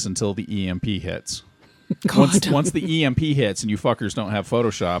useless until the EMP hits. Once the EMP hits and you fuckers don't have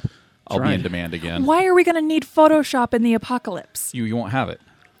Photoshop, I'll be in right. demand again. Why are we going to need Photoshop in the apocalypse? You won't have it.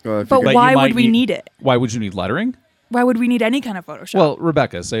 Well, if But you But why you would might we need it? Why would you need lettering? Why would we need any kind of Photoshop? Well,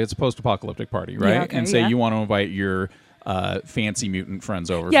 Rebecca, say it's a post-apocalyptic party, right? Yeah, okay, and say yeah. you want to invite your fancy mutant friends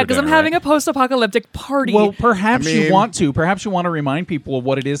over. yeah, for because I'm dinner, having right? a post-apocalyptic party. Well, perhaps I mean- you want to. Perhaps you want to remind people of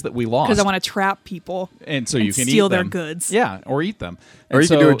what it is that we lost. because I want to trap people. and so and you can steal eat their them. goods. Yeah, or eat them. or And you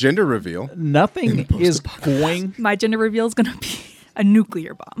can do so a gender reveal. Nothing is going My gender reveal is going to be a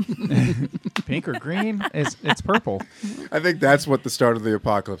nuclear bomb. pink or green. It's purple. I think that's what the start of the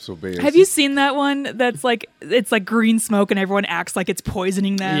apocalypse will be. Have you seen that one that's like, it's like green smoke and everyone acts like it's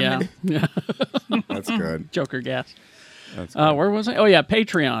poisoning them? Yeah. And- Yeah. That's good. Joker gas. That's good. Where was I? Oh, yeah,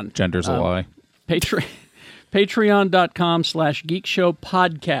 Patreon. Gender's a lie. Patreon.com/Geek Show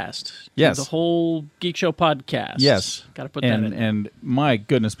Podcast. Yes. The whole Geek Show Podcast. Yes. Got to put that in. And my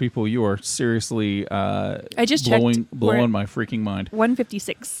goodness, people, you are seriously I just checked. We're blowing at my freaking mind.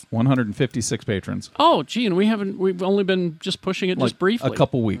 156. 156 patrons. Oh, gee, and we've only been just pushing it just briefly. A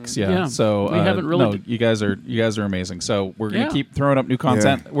couple weeks, yeah. Yeah, So we haven't really No, you guys are amazing. So we're gonna Yeah. keep throwing up new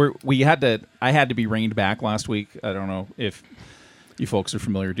content. I had to be reined back last week. I don't know if you folks are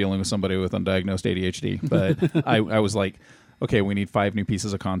familiar dealing with somebody with undiagnosed ADHD, but I was like, okay, we need 5 new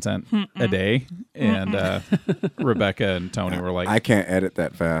pieces of content a day, and Rebecca and Tony were like, I can't edit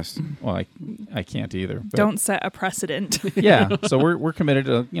that fast. well, I can't either. But Don't set a precedent. yeah, so we're committed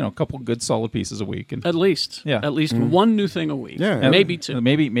to a couple good solid pieces a week, and At least. Yeah. At least one new thing a week. Yeah. Maybe 2.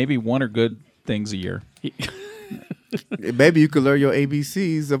 maybe one or good things a year. Maybe you could learn your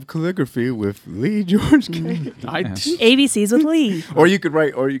ABCs of calligraphy with Lee George K. ABCs with Lee. Or you could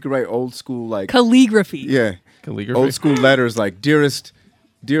write old school like Calligraphy. yeah, Calligraphy. old school letters like dearest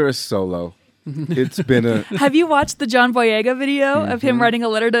Solo. It's been a Have you watched the John Boyega video of him writing a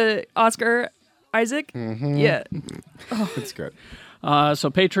letter to Oscar Isaac? Yeah. it's good. So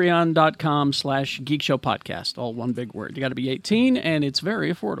patreon.com/Geek Show Podcast. All one big word. You got to be 18, and it's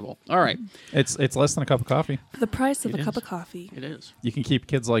very affordable. All right. It's less than a cup of coffee. The price of It a cup is. of coffee. It is. You can keep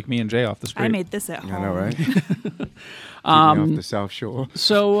kids like me and Jay off the street. I made this at home. I know, right? Keep me off the South Shore.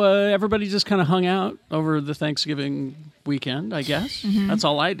 So everybody just kind of hung out over the Thanksgiving weekend, I guess. That's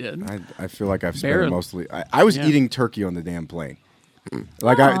all I did. I feel like I've spent Barely. it mostly. I was Yeah. eating turkey on the damn plane.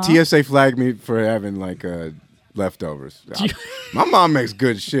 Like TSA flagged me for having like leftovers. My mom makes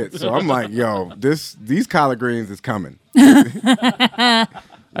good shit, so I'm like, yo, these collard greens is coming.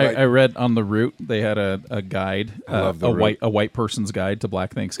 I read on the route they had a guide, love the a white person's guide to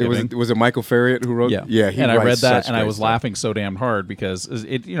Black Thanksgiving. Was it Michael Farriot who wrote? Yeah, yeah. He and I read writes that such and I great was stuff. laughing so damn hard because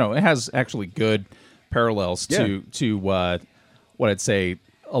it has actually good parallels to what I'd say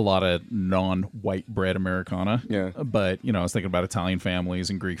a lot of non-white bread Americana. Yeah. But I was thinking about Italian families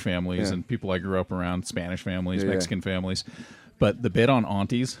and Greek families Yeah. and people I grew up around, Spanish families, Yeah, yeah. Mexican families. But the bit on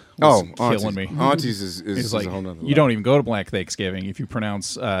aunties was killing me. Aunties is It's a like whole nother you don't even go to Black Thanksgiving if you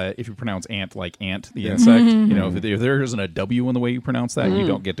pronounce ant like ant the Yeah. insect. If there isn't a W in the way you pronounce that, you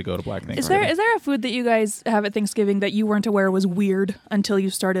don't get to go to Black Thanksgiving. Is there a food that you guys have at Thanksgiving that you weren't aware was weird until you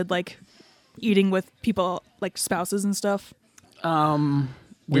started like eating with people like spouses and stuff?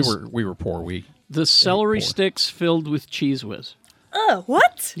 We were poor. The celery poor. sticks filled with Cheese Whiz.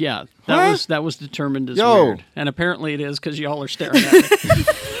 What? Yeah, Huh? that was determined as Yo. weird, and apparently it is because y'all are staring at me.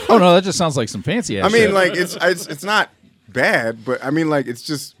 Oh no, that just sounds like some fancy ass I mean, shit. like it's not bad, but I mean, like it's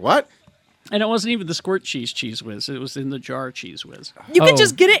just what? And it wasn't even the squirt Cheese Whiz; it was in the jar Cheeze Whiz. You Oh. could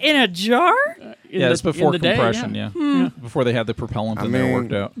just get it in a jar? It's before in the day, compression, yeah. yeah. Before they had the propellant I in there mean-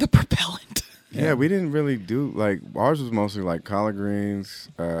 worked out. The propellant. Yeah, we didn't really do like ours was mostly like collard greens,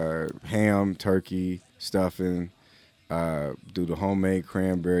 ham, turkey, stuffing, do the homemade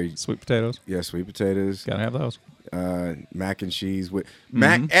cranberry, Sweet potatoes, sweet potatoes, gotta have those. mac and cheese with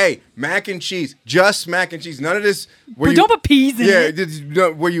mac and cheese, just mac and cheese. None of this. But don't put peas in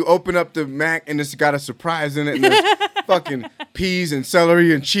it. where you open up the mac and it's got a surprise in it, and there's fucking peas and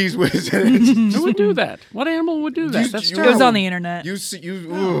celery and cheese whiz in it. Who would do that? What animal would do that? You- That's you- It was terrible. on the internet. You see,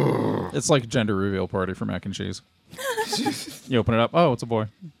 ugh. It's like a gender reveal party for mac and cheese. You open it up, oh, it's a boy.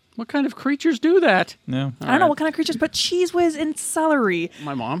 What kind of creatures do that? No, I don't know what kind of creatures, but cheese whiz and celery.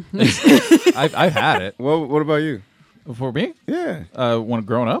 My mom. I've had it. What about you? For me, Yeah, when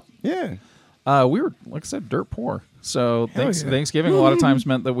growing up, yeah. we were, like I said, dirt poor. So yeah. Thanksgiving a lot of times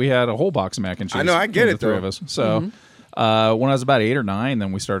meant that we had a whole box of mac and cheese. I know, I get between it, the three though. of us. So when I was about 8 or 9,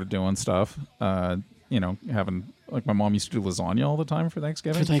 then we started doing stuff. Having like my mom used to do lasagna all the time for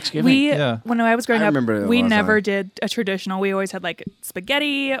Thanksgiving. For Thanksgiving. Yeah. When I was growing I up, remember we lasagna. never did a traditional. We always had like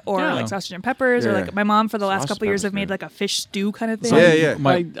spaghetti or Yeah. like sausage and peppers, or Yeah. like my mom for the last Sausage couple years peppers, have made man. like a fish stew kind of thing. So Yeah.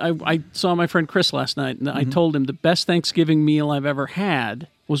 I saw my friend Chris last night, and I told him the best Thanksgiving meal I've ever had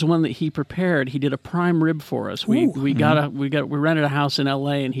was one that he prepared. He did a prime rib for us. We rented a house in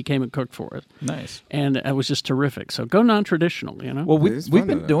L.A. and he came and cooked for us, Nice. and it was just terrific. So go non-traditional, you know. Well, It is we've fun,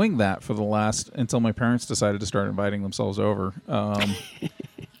 been though. doing that for the last until my parents decided to start inviting themselves over,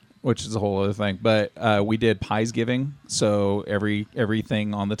 which is a whole other thing. But we did pies giving, so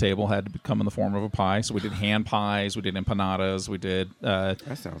everything on the table had to come in the form of a pie. So we did hand pies, we did empanadas, we did That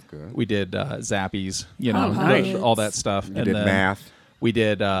sounds good. zappies, Oh, nice. all that stuff. You did math. We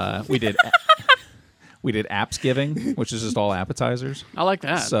did we did apps giving, which is just all appetizers. I like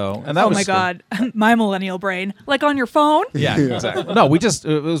that. So and that Oh was my god, my millennial brain, like on your phone. Yeah, exactly. No, it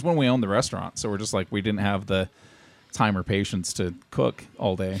was when we owned the restaurant, so we're just like we didn't have the time or patience to cook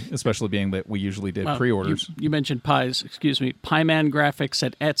all day, especially being that we usually did pre-orders. You mentioned pies. Excuse me. Pieman Graphics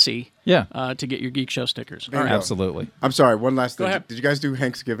at Etsy. Yeah. To get your Geek Show stickers. All Bingo. right. Absolutely. I'm sorry. One last thing. ahead. Did you guys do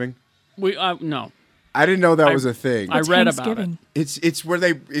Thanksgiving? We no. I didn't know that was a thing. I read about it.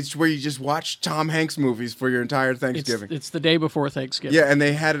 Thanksgiving. It's where you just watch Tom Hanks movies for your entire Thanksgiving. It's the day before Thanksgiving. Yeah, and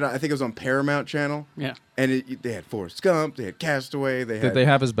they had it. I think it was on Paramount Channel. Yeah. And they had Forrest Gump. They had Castaway. They had Did they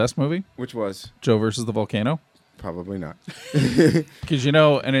have his best movie, which was Joe versus the Volcano? probably not. Because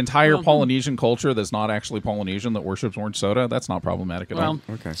an entire Polynesian culture that's not actually Polynesian that worships orange soda, that's not problematic at all.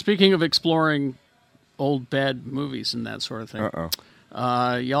 Well, Okay. speaking of exploring old bad movies and that sort of thing.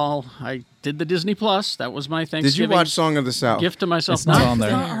 Y'all, I did the Disney Plus. That was my Thanksgiving Did you watch Song of the South? gift to myself. It's not on It's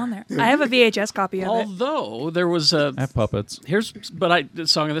there. not on there. I have a VHS copy of it. Although there was a I have puppets. the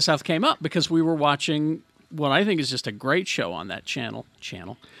Song of the South came up because we were watching what I think is just a great show on that channel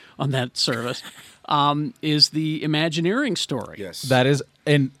on that service. Is the Imagineering story. Yes. That is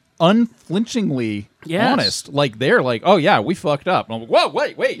an unflinchingly Yes. honest. Like they're like, oh yeah, we fucked up. And I'm like,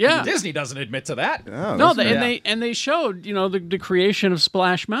 whoa, wait, Yeah. Disney doesn't admit to that. Oh, No, that's they, and they showed the creation of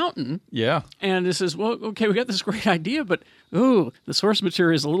Splash Mountain. Yeah. And it says, well, okay, we got this great idea, but the source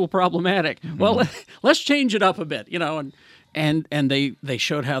material is a little problematic. Well, let's change it up a bit, and they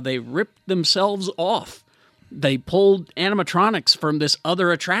showed how they ripped themselves off. They pulled animatronics from this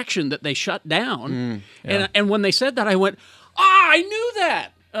other attraction that they shut down, and when they said that, I went, I knew that.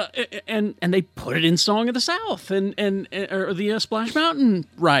 And they put it in Song of the South and or the Splash Mountain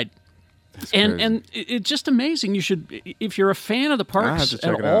ride. And it's just amazing. You should, if you're a fan of the I'll have parks to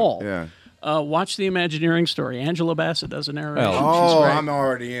check at it out. all, Yeah. watch the Imagineering story. Angela Bassett does a narration. Well, She's Oh, great. I'm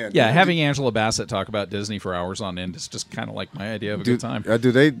already in. Yeah, having Angela Bassett talk about Disney for hours on end is just kind of like my idea of a good time.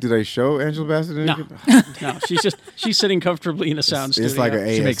 Do they show Angela Bassett? In No. it? No, she's sitting comfortably in a sound studio. It's like an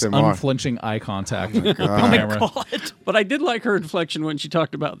She makes ASMR. unflinching eye contact with the camera. But I did like her inflection when she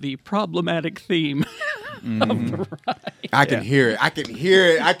talked about the problematic theme. I can hear it. I can hear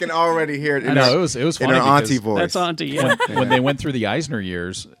it. I can already hear it. I know, it was in funny her because auntie voice. That's Auntie. Yeah. when they went through the Eisner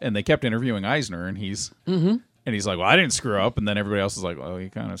years and they kept interviewing Eisner and he's like, well, I didn't screw up, and then everybody else is like, well, you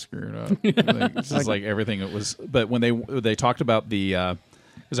kind of screwed up. It's just like everything it was. But when they talked about the,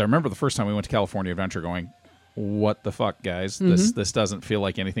 because I remember the first time we went to California Adventure, going, what the fuck, guys? This doesn't feel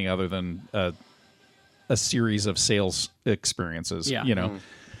like anything other than a series of sales experiences. Yeah.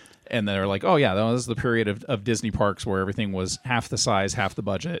 And they're like, oh yeah, that was the period of Disney parks where everything was half the size, half the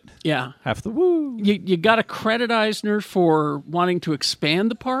budget, Yeah. half the woo. You got to credit Eisner for wanting to expand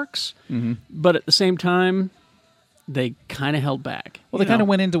the parks, but at the same time, they kind of held back. Well, they kind of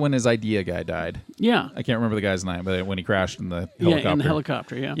went into when his idea guy died. Yeah. I can't remember the guy's name, but when he crashed in the Yeah, helicopter. in the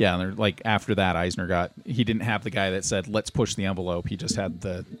helicopter, yeah. Yeah, and they're like after that, Eisner he didn't have the guy that said, let's push the envelope. He just had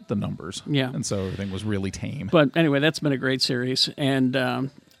the numbers. Yeah. And so everything was really tame. But anyway, that's been a great series, and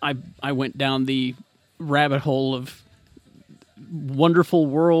I went down the rabbit hole of wonderful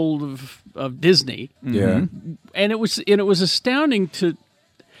world of Disney, Yeah. and it was astounding to.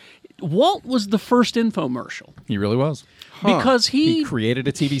 Walt was the first infomercial He really was. because He created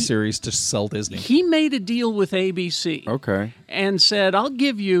a TV series to sell Disney. he made a deal with ABC Okay. and said, "I'll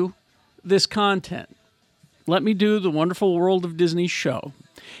give you this content. Let me do the Wonderful World of Disney show."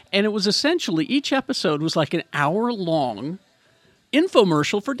 And it was essentially, each episode was like an hour-long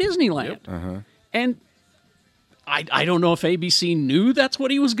infomercial for Disneyland. And I don't know if ABC knew that's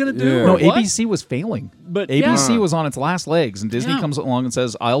what he was going to do. Yeah. Or No, what. ABC was failing. But, ABC yeah. was on its last legs, and Disney Yeah. comes along and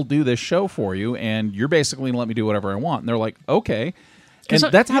says, I'll do this show for you, and you're basically going to let me do whatever I want. And they're like, okay. And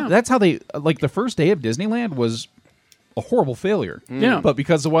 'Cause that's how they, like, the first day of Disneyland was a horrible failure. Yeah. But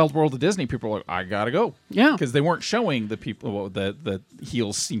because the Wild World of Disney, people were like, I got to go. Yeah. Because they weren't showing the people, the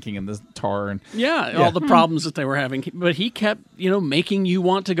heels sinking in the tar. And All the problems that they were having. But he kept, making you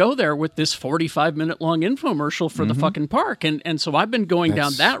want to go there with this 45-minute long infomercial for the fucking park. And so I've been going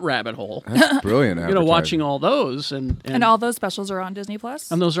down that rabbit hole, That's brilliant. watching all those. And all those specials are on Disney Plus.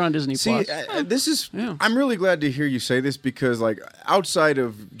 those are on Disney See, Plus. this is. Yeah. I'm really glad to hear you say this because, like, outside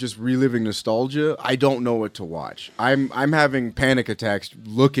of just reliving nostalgia, I don't know what to watch. I'm having panic attacks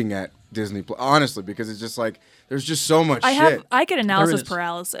looking at Disney Plus, honestly, because it's just like there's just so much shit. I get analysis is.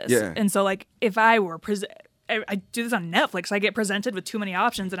 paralysis. Yeah. And so like if I were I do this on Netflix, I get presented with too many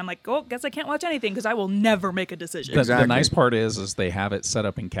options and I'm like, oh, guess I can't watch anything because I will never make a decision. the Exactly. nice part is they have it set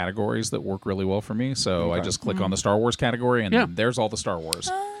up in categories that work really well for me. So I just click on the Star Wars category, and Yeah. there's all the Star Wars.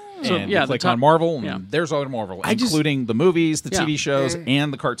 So, And yeah, you the click top- on Marvel, and yeah. there's all the Marvel, I just- including the movies, the Yeah. TV shows,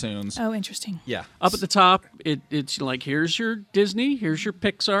 and the cartoons. Oh, interesting. Yeah. Up at the top, it's like, here's your Disney, here's your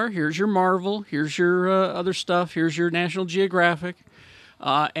Pixar, here's your Marvel, here's your other stuff, here's your National Geographic,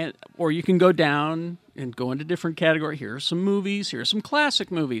 or you can go down and go into different categories. Here's some movies. Here's some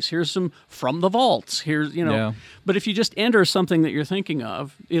classic movies. Here's some from the vaults. Here's, Yeah. But if you just enter something that you're thinking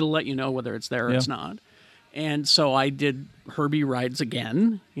of, it'll let you know whether it's there or Yeah. it's not. And so I did Herbie Rides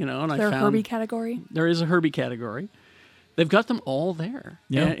Again, and I Their found Herbie category. there is a Herbie category. They've got them all there.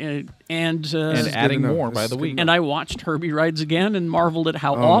 Yeah. And adding enough. more This by is the good week. and I watched Herbie Rides Again and marveled at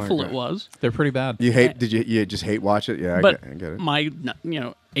how my awful it God. was. They're pretty bad. You hate? Did you just hate watch it? Yeah, But I get it. my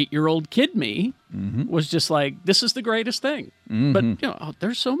 8-year-old kid me was just like, this is the greatest thing. But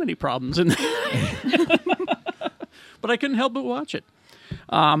there's so many problems in there. But I couldn't help but watch it.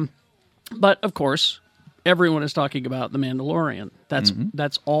 But of course, everyone is talking about The Mandalorian.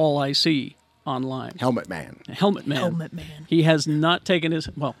 That's all I see online. Helmet Man. Helmet Man. Helmet Man. He has not taken his.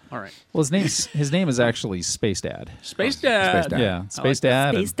 Well, all right. Well, his name is actually Space Dad. Space Dad. Space Dad. Yeah, Space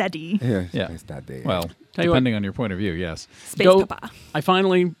Dad. Space Daddy. Yeah, Yeah. Space Daddy. Well, Tell you what. depending on your point of view, yes. Space Go- Papa. I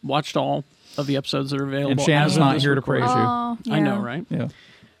finally watched all of the episodes that are available. And Shannon's as of not this here to recording. praise you. Oh, I know, yeah. right? Yeah.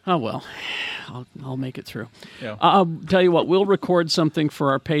 Oh well, I'll make it through. Yeah. I'll tell you what. We'll record something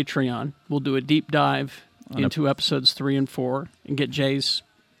for our Patreon. We'll do a deep dive into episodes 3 and 4 and get Jay's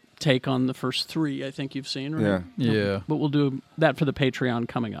take on the first 3. I think you've seen, right? Yeah. Yeah. But we'll do that for the Patreon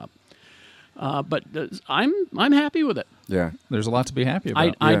coming up. But I'm happy with it. Yeah. There's a lot to be happy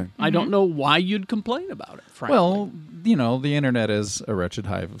about. I don't know why you'd complain about it. Frankly. Well, the internet is a wretched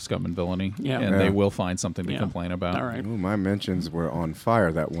hive of scum and villainy, Yeah. and Yeah. they will find something to Yeah. complain about. All right. Ooh, my mentions were on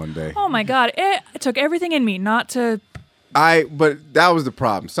fire that one day. Oh my God! It took everything in me not to. But that was the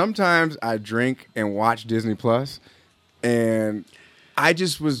problem. Sometimes I drink and watch Disney Plus, and I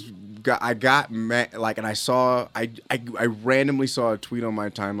just I got mad, and I randomly saw a tweet on my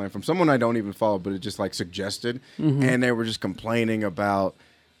timeline from someone I don't even follow, but it just suggested, and they were just complaining about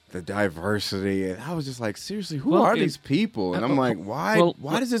the diversity, and I was just like, seriously, who Well, are these people? And I'm like, why? well,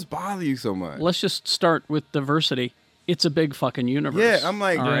 why does this bother you so much? Let's just start with diversity. It's a big fucking universe. Yeah, I'm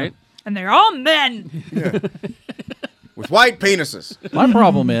like, all right. And they're all men. with white penises. My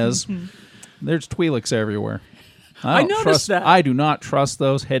problem is there's Twi'leks everywhere. I don't noticed trust, that. I do not trust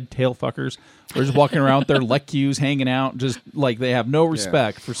those head tail fuckers. They're just walking around with their lecus hanging out, just like they have no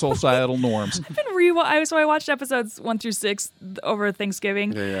respect for societal norms. I've been so I watched episodes 1 through 6 over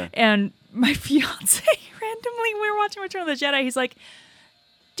Thanksgiving, Yeah. and my fiance randomly, we were watching Return of the Jedi. He's like,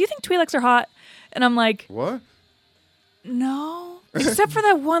 "Do you think Twi'leks are hot?" And I'm like, What? "No, except for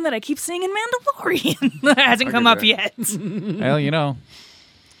that one that I keep seeing in Mandalorian that hasn't come get up that. yet." Well,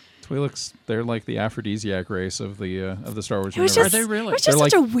 Twi'leks, they're like the aphrodisiac race of the Star Wars It was universe. just, Are they really? It was just They're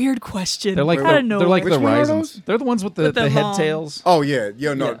such like- a weird question. They're like out of the, they're like nowhere. the Which one are Ryzens. those? They're the ones with the With the head long- tails. Oh yeah,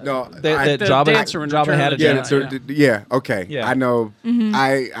 no. That The Jabba, dancer in Jabba Return had of a the Yeah, Jedi. dancer. yeah, okay. Yeah. I know.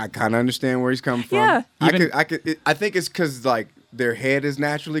 I kind of understand where he's coming from. Yeah. I think it's because their head is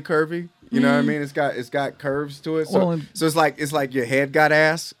naturally curvy. You know what I mean? It's got curves to it. So, Well, and- so it's like your head got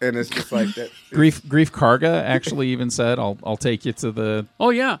ass, and it's just like that. Grief Karga actually even said, "I'll take you to the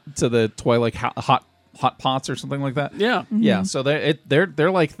Oh yeah. Twilight hot pots or something like that." Yeah. Yeah, so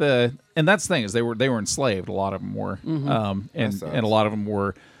they're like and that's the thing is they were enslaved. A lot of them were, and sucks. a lot of them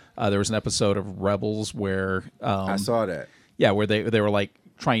were. There was an episode of Rebels where I saw that. yeah, where they were like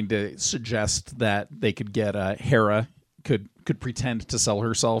trying to suggest that they could get Hera could pretend to sell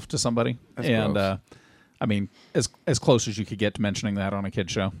herself to somebody, and gross. I mean as close as you could get to mentioning that on a kid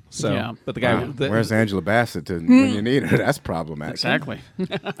show. So, Yeah. but the guy, Wow. Where's Angela Bassett when you need her? That's problematic. Exactly.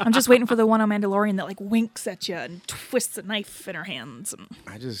 I'm just waiting for the one on Mandalorian that winks at you and twists a knife in her hands.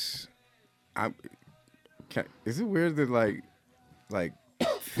 Is it weird that like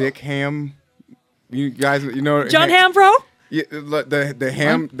thick ham? You guys, John Hamm, bro. Yeah, the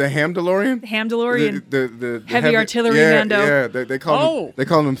ham DeLorean. The Ham DeLorean. The Heavy artillery yeah, Mando. Yeah, they call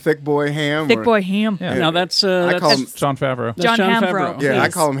him Thick Boy Ham. Thick boy Ham. Yeah. Now that's I call him. John Favreau. that's John Jon Favreau. Favreau. Yeah, I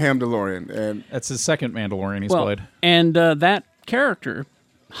Yes. call him Ham DeLorean, and That's his second Mandalorian he's Well, played. and that character,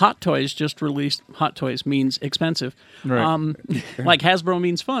 Hot Toys just released. Hot Toys means expensive. Right. Like Hasbro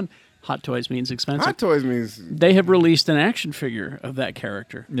means fun. Hot Toys means expensive. Hot Toys means They have released an action figure of that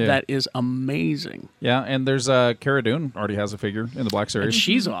character Yeah. that is amazing. Yeah, and there's Cara Dune already has a figure in the Black And Series.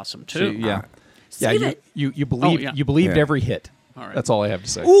 she's awesome too. Yeah, Save yeah. it. You believe yeah. you believed Yeah. every hit. All right. That's all I have to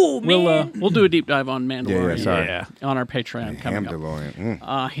say. Ooh, man. We'll do a deep dive on Mandalorian. Yeah, sorry. Yeah. On our Patreon coming Ham up.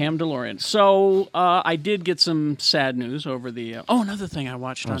 DeLorean. Ham DeLorean. So I did get some sad news over the. Another thing I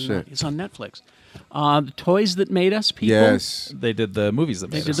watched on shit. it's on Netflix. The Toys That Made Us people. Yes. They did the movies that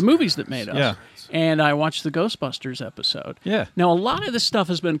They made did us. the movies that made us. Yeah. And I watched the Ghostbusters episode. Yeah. Now a lot of this stuff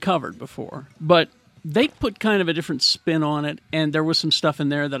has been covered before, but they put kind of a different spin on it, and there was some stuff in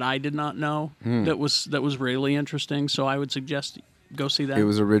there that I did not know that was really interesting. So I would suggest go see that? It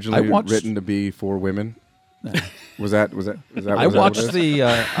was originally I watched- written to be for women. Was that? I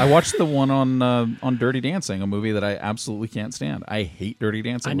watched the one on Dirty Dancing, a movie that I absolutely can't stand. I hate Dirty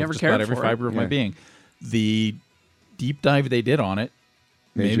Dancing. I with never just cared about every for it. fiber of my Yeah. being. The deep dive they did on it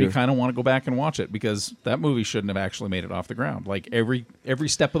made me kind of want to go back and watch it, because that movie shouldn't have actually made it off the ground. Like every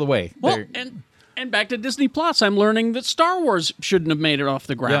step of the way. Well, and back to Disney Plus, I'm learning that Star Wars shouldn't have made it off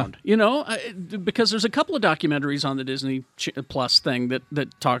the ground. You know, because there's a couple of documentaries on the Disney Plus thing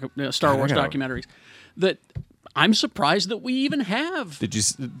that talk Star Wars documentaries that I'm surprised that we even have. Did you?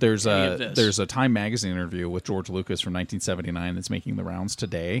 There's Any of this. there's a Time magazine interview with George Lucas from 1979 that's making the rounds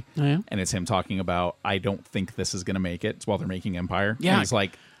today, yeah? and it's him talking about, I don't think this is going to make it. It's while they're making Empire. Yeah. And he's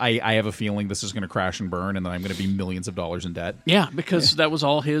like, I have a feeling this is going to crash and burn, and then I'm going to be millions of dollars in debt. Yeah, because that was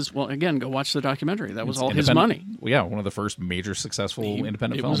all his. Well, again, go watch the documentary. That was all his Independent- money. Well, yeah, one of the first major successful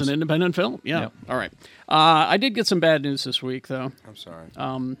independent It films. was an independent film. Yeah. Yep. All right. I did get some bad news this week, though. I'm sorry.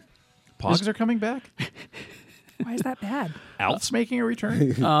 Pogs are coming back. Why is that bad? Alf's making a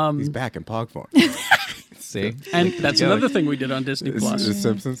return. He's back in Pog form. See, And that's together. another thing we did on Disney Plus. The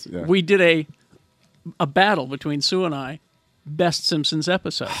Simpsons. Yeah. We did a battle between Sue and I, best Simpsons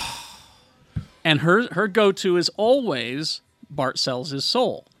episode. And her go-to is always Bart Sells His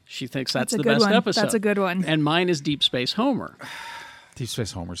Soul. She thinks that's a the good best one. episode. That's a good one. And mine is Deep Space Homer. Deep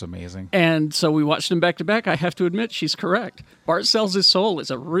Space Homer's amazing. And so we watched them back to back. I have to admit, she's correct. Bart Sells His Soul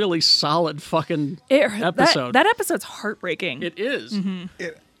is a really solid fucking episode. That episode's heartbreaking. It is.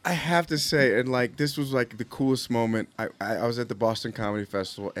 I have to say, and like this was like the coolest moment. I was at the Boston Comedy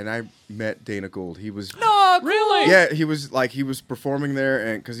Festival, and I met Dana Gould. He was Really? yeah, he was performing there,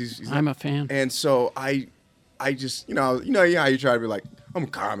 and because he's I'm a fan. and so I just how you try to be like, I'm a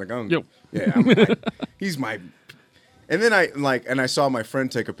comic. Yo. He's my. And then I saw my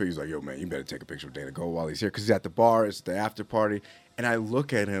friend take a picture. He's like, yo, man, you better take a picture of Dana Gould while he's here, because he's at the bar. It's the after party. And I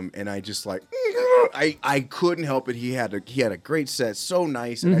look at him, and I just like, I couldn't help it. He had a great set, so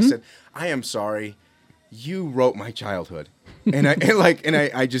nice. And I said, I am sorry, you wrote my childhood. And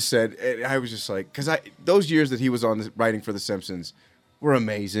I just said, and I was just like, because those years that he was writing for The Simpsons were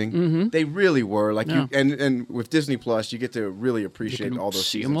amazing. They really were. Like and with Disney Plus, you get to really appreciate all those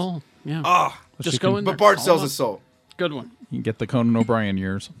See seasons. them all. Yeah. Ah, Just go in there. but Bart All sells up. his soul. Good one. You can get the Conan O'Brien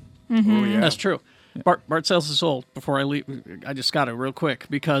years. Oh yeah, That's true. Bart Sells His Soul. Before I leave, I just got it real quick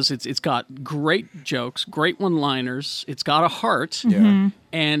because it's got great jokes, great one-liners. It's got a heart, and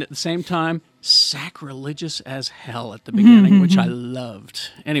at the same time, sacrilegious as hell at the beginning, which I loved.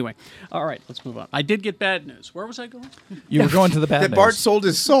 Anyway, all right, let's move on. I did get bad news. Where was I going? You were going to the bad that news. Bart sold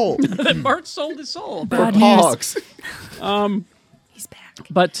his soul for That Bart sold his soul. Pogs. He's back.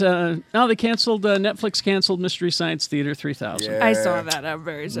 But now they canceled. Netflix canceled Mystery Science Theater 3000. Yeah. I saw that. I'm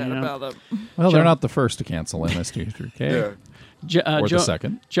very sad Yeah. about it. Well, they're not the first to cancel MST3K. Yeah. Or the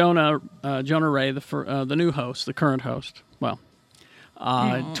second. Jonah Ray, the new host, the current host,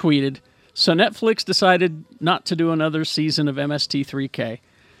 tweeted, so Netflix decided not to do another season of MST3K.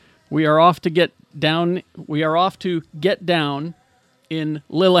 We are off to get down in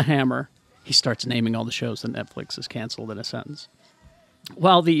Lillehammer. He starts naming all the shows that Netflix has canceled in a sentence.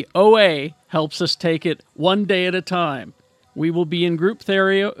 While the OA helps us take it one day at a time. We will be in group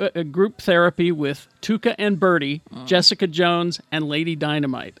therapy with Tuca and Bertie, Jessica Jones, and Lady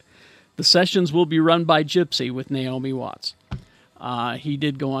Dynamite. The sessions will be run by Gypsy with Naomi Watts. He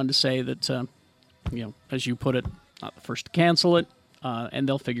did go on to say that, as you put it, not the first to cancel it, and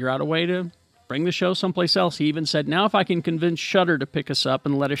they'll figure out a way to bring the show someplace else. He even said, now if I can convince Shudder to pick us up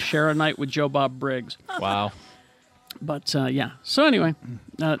and let us share a night with Joe Bob Briggs. Wow. But, so anyway,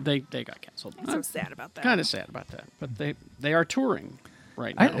 they got canceled. I'm so sad about that. Kind of sad about that, but they are touring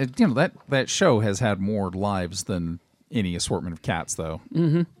right now. That show has had more lives than any assortment of cats, though.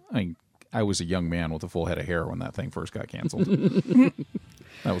 Mm-hmm. I mean, I was a young man with a full head of hair when that thing first got canceled.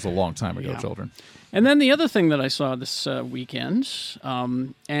 That was a long time ago, children. And then the other thing that I saw this weekend,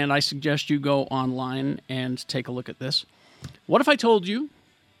 and I suggest you go online and take a look at this. What if I told you?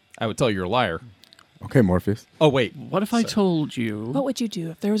 I would tell you're a liar. Okay, Morpheus. Oh, wait. What if I told you What would you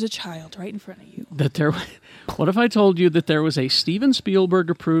do if there was a child right in front of you? that there? What if I told you that there was a Steven Spielberg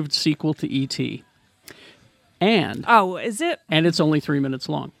approved sequel to E.T. and Oh, is it? it's only 3 minutes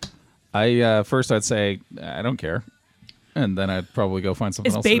long? First I'd say, I don't care. And then I'd probably go find something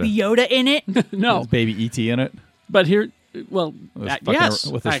Is else Baby to do. Yoda in it? No, Is Baby E.T. in it? but here, well, With his yes,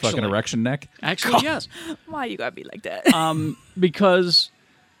 with his fucking actually. erection neck? Actually, yes. Why you gotta be like that? Because,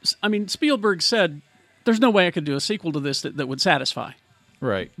 I mean, Spielberg said, there's no way I could do a sequel to this that would satisfy.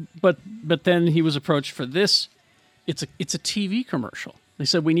 Right. But then he was approached for this. It's a TV commercial. They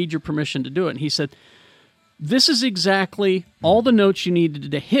said, we need your permission to do it. And he said, This is exactly all the notes you needed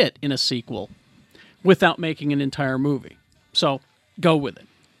to hit in a sequel without making an entire movie. So go with it.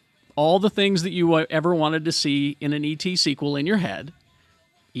 All the things that you ever wanted to see in an E.T. sequel in your head.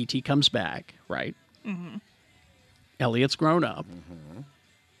 E.T. comes back, right? Mm-hmm. Elliot's grown up. Mm-hmm.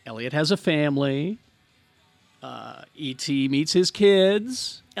 Elliot has a family. E.T. meets his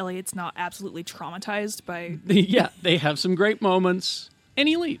kids. Elliot's not absolutely traumatized by... Yeah, they have some great moments, and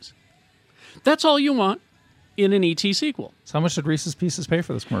he leaves. That's all you want in an E.T. sequel. So how much did Reese's Pieces pay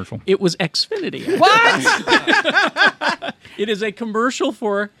for this commercial? It was Xfinity. What? It is a commercial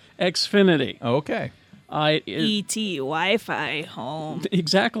for Xfinity. Okay. E.T. Wi-Fi home.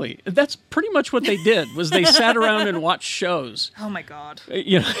 Exactly. That's pretty much what they did. Was they sat around and watched shows. Oh my god.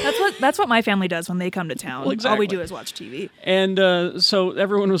 You know, That's what my family does when they come to town. Well, exactly. All we do is watch TV. and so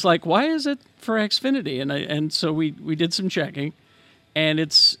everyone was like, "Why is it for Xfinity?" And so we did some checking, and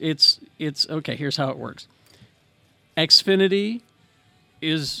it's okay. Here's how it works. Xfinity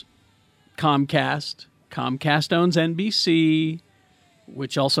is Comcast. Comcast owns NBC,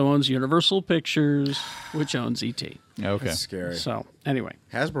 which also owns Universal Pictures, which owns ET. Okay. That's scary. So anyway,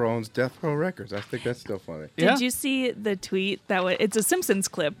 Hasbro owns Death Row Records. I think that's still funny. Yeah. Did you see the tweet it's a Simpsons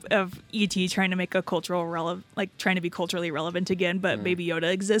clip of E.T. trying to make a trying to be culturally relevant again, but Baby Yoda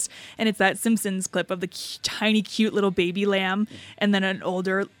exists, and it's that Simpsons clip of the tiny, cute little baby lamb, and then an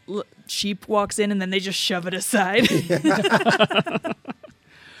older sheep walks in, and then they just shove it aside.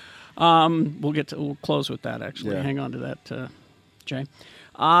 we'll close with that. Actually, Yeah. hang on to that, Jay.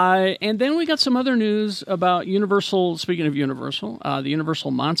 And then we got some other news about Universal. Speaking of Universal, the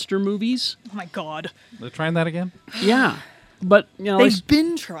Universal monster movies. Oh my god, They're trying that again? Yeah, but they've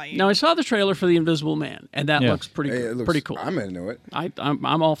been trying. Now I saw the trailer for the Invisible Man, and that Yeah. looks pretty Hey, it looks- pretty cool. I'm into it.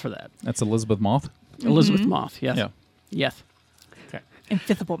 I'm all for that. That's Elizabeth Moth? Elizabeth Moth, yes, Yeah. yes.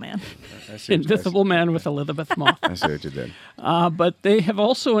 Invisible Man. I see what you- Invisible Man with Elizabeth Moth. I see what you did. But they have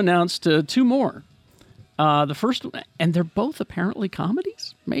also announced two more. The first, and they're both apparently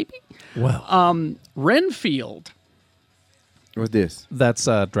comedies, maybe. Well, Renfield, What's this? that's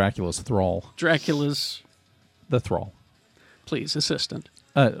Dracula's thrall. Dracula's, The thrall. please, assistant.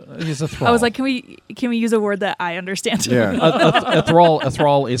 He's a thrall. I was like, can we use a word that I understand? Yeah. a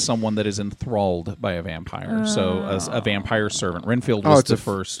thrall is someone that is enthralled by a vampire. So as a vampire servant. Renfield was the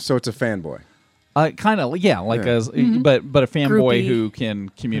first. So it's a fanboy. Kind of, yeah, like Yeah. but a fanboy Groupie. who can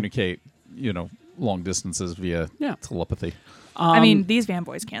communicate, long distances via Yeah. telepathy. I mean, these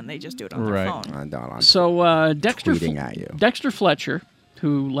fanboys can. They just do it on their Right. phone. So Dexter tweeting at you. Dexter Fletcher,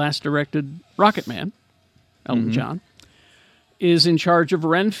 who last directed Rocket Man, Elton John, is in charge of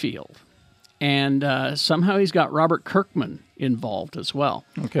Renfield, and somehow he's got Robert Kirkman involved as well.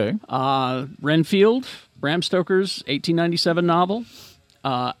 Okay. Renfield, Bram Stoker's 1897 novel,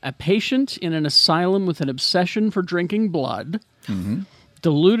 a patient in an asylum with an obsession for drinking blood,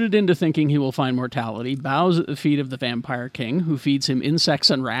 deluded into thinking he will find mortality, bows at the feet of the vampire king, who feeds him insects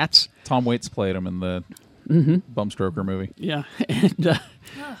and rats. Tom Waits played him in the Bumstroker movie. Yeah,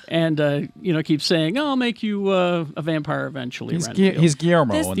 and keeps saying, "I'll make you a vampire eventually." Renfield. He's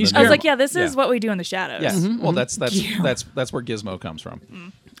Guillermo. This- in he's the I was new- like, yeah, this is what we do in the shadows. Yes. Well, that's where Gizmo comes from.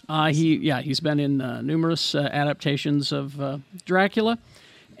 He's been in numerous adaptations of Dracula,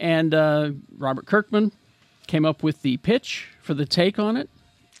 and Robert Kirkman came up with the pitch for the take on it,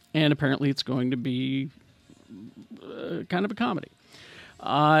 and apparently it's going to be kind of a comedy.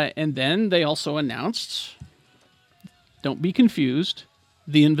 And then they also announced, don't be confused,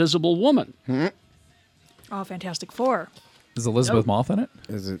 The Invisible Woman. Oh, Fantastic Four. Is Elizabeth Moth in it?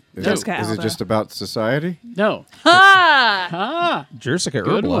 Is it Jessica is it Alba. just about society? No. Ah! Jessica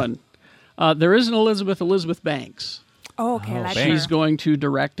Good Erbla. one. There is an Elizabeth Banks. Oh, okay, I like her. She's going to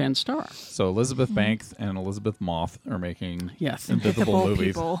direct and star. So Elizabeth Banks and Elizabeth Moth are making Yes. invisible movies.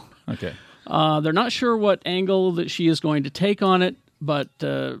 people. Okay. They're not sure what angle that she is going to take on it, but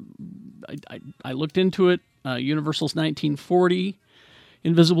I looked into it. Universal's 1940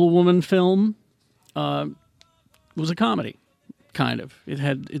 Invisible Woman film was a comedy, kind of. It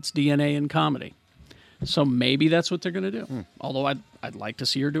had its DNA in comedy. So maybe that's what they're going to do. Although I'd like to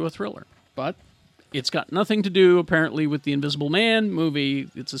see her do a thriller. But it's got nothing to do, apparently, with the Invisible Man movie.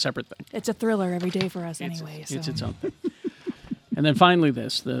 It's a separate thing. It's a thriller every day for us anyway. It's so. its own thing. And then finally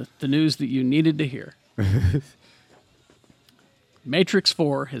the news that you needed to hear. Matrix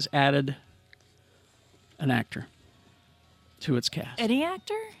 4 has added an actor to its cast. Any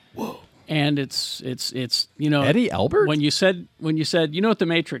actor? And it's Eddie Albert? When you said you know what the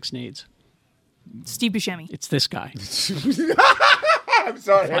Matrix needs? Steve Buscemi. It's this guy. I'm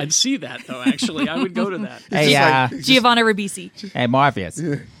sorry. I'd see that though, actually. I would go to that. Hey, Giovanna Ribisi. hey, Morpheus.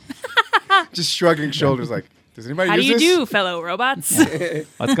 just shrugging shoulders like, does anybody How do use you this? do, fellow robots?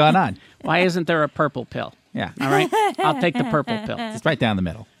 What's going on? Why isn't there a purple pill? Yeah. All right, I'll take the purple pill. It's right down the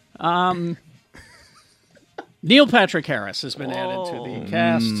middle. Neil Patrick Harris has been added to the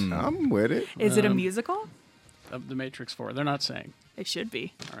cast I'm with it. Is it a musical? of The Matrix 4. They're not saying. It should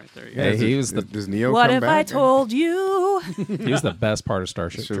be. All right, there you go. Hey, he was the Does Neo What come if back? I told you? he was the best part of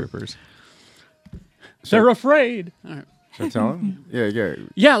Starship Sure. Troopers. They're afraid. All right. Should I tell him? Yeah.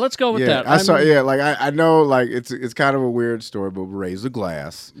 Yeah, let's go with Yeah, that. I saw. Yeah, like I know, like it's kind of a weird story, but raise a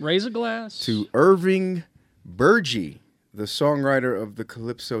glass Raise a glass. to Irving Berge, the songwriter of the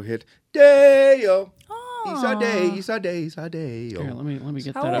Calypso hit "Day-O." He's a day, he's a day, he's a day. Here, let me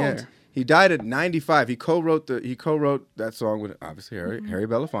get How that old? out. Yeah. He died at 95. He co-wrote that song with obviously Harry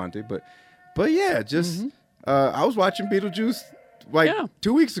Belafonte, but yeah, just I was watching Beetlejuice like Yeah.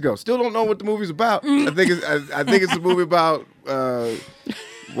 2 weeks ago. Still don't know what the movie's about. I think it's a movie about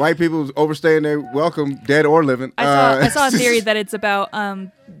white people overstaying their welcome, dead or living. I saw a theory that it's about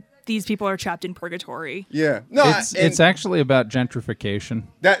these people are trapped in purgatory. Yeah, no, It's actually about gentrification.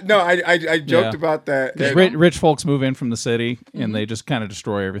 I joked Yeah. about that. 'Cause rich folks move in from the city, and they just kind of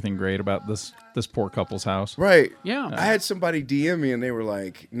destroy everything great about this poor couple's house. Right. Yeah. I had somebody DM me and they were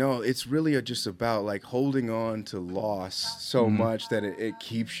like, no, it's really just about like holding on to loss so much that it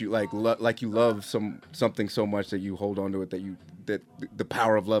keeps you like you love something so much that you hold on to it that the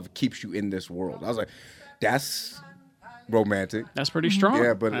power of love keeps you in this world. I was like, that's romantic. That's pretty strong.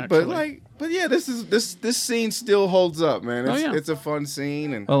 Yeah, but yeah, this scene still holds up, man. It's a fun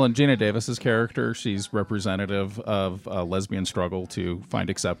scene and Well, and Gina Davis's character, she's representative of a lesbian struggle to find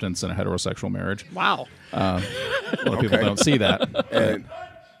acceptance in a heterosexual marriage. Wow. A lot of people don't see that. and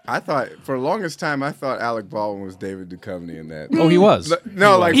I thought for the longest time I thought Alec Baldwin was David Duchovny in that. Oh, he was.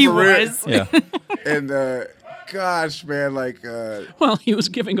 No, like He for real. was. Yeah. And gosh, man, like Well, he was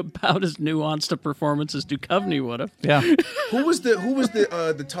giving about as nuanced a performance as Duchovny would have. Yeah. who was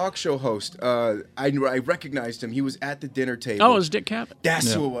the talk show host? I recognized him. He was at the dinner table. Oh, it was Dick Cavett.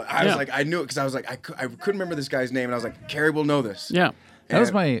 That's who it was. I was Yeah. like, I knew it because I was like, I couldn't remember this guy's name, and I was like, Carrie will know this. Yeah. That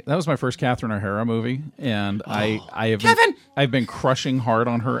was my first Catherine O'Hara movie, and I've been crushing hard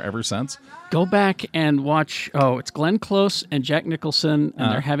on her ever since. Go back and watch. Oh, it's Glenn Close and Jack Nicholson,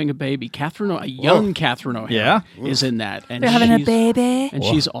 and they're having a baby. Young Catherine O'Hara is in that, and They're having a she's- baby. and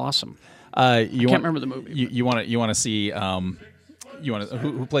she's awesome. You Can't remember the movie. You want to see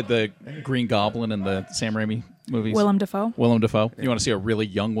who played the Green Goblin in the Sam Raimi movies? Willem Dafoe. Willem Dafoe. You want to see a really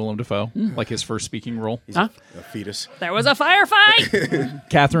young Willem Dafoe, like his first speaking role? Huh? A fetus. There was a firefight.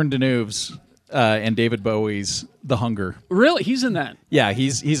 Catherine Deneuve's and David Bowie's The Hunger. Really, he's in that. Yeah,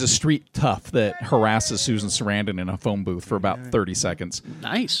 he's a street tough that harasses Susan Sarandon in a phone booth for about 30 seconds.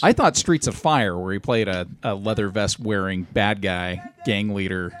 Nice. I thought Streets of Fire, where he played a leather vest wearing bad guy, gang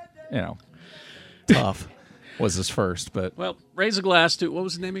leader, tough, was his first. But well, raise a glass to what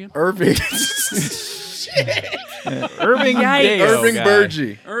was his name again? Irving. Irving Yikes. Deo Irving guy.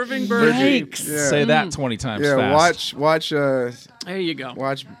 Berge. Irving Berge. Yikes. Yeah. Say that 20 times Yeah, fast. watch There you go.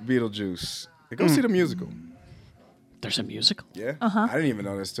 Beetlejuice. Go see the musical. There's a musical. Yeah. I didn't even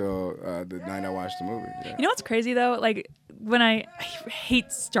know this till the night I watched the movie. Yeah. You know what's crazy though? Like when I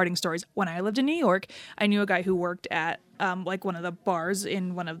hate starting stories. When I lived in New York, I knew a guy who worked at like one of the bars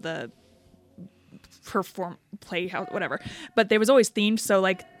in one of the playhouse, whatever. But there was always themed. So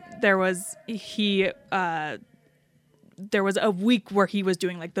like there was a week where he was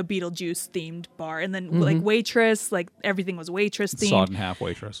doing like the Beetlejuice themed bar, and then like waitress, like everything was waitress themed. Sawed in half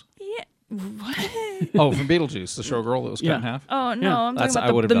waitress. Yeah. What? Oh, from Beetlejuice, the showgirl that was cut in half. Oh no, Yeah. I'm That's- talking I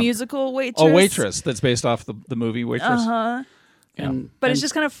about would've the done- musical waitress. Oh, Waitress, that's based off the movie Waitress. But it's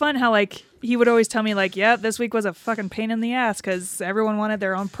just kind of fun how like he would always tell me like, yeah, this week was a fucking pain in the ass because everyone wanted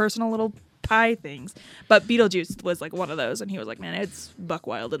their own personal little pie things. But Beetlejuice was like one of those, and he was like, man, it's buck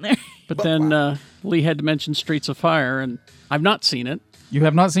wild in there. But then Lee had to mention Streets of Fire, and I've not seen it. You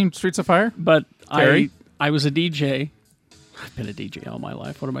have not seen Streets of Fire? But Terry? I was a DJ. I've been a DJ all my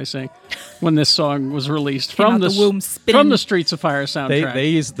life. What am I saying? When this song was released Came from out the womb spinning. from the Streets of Fire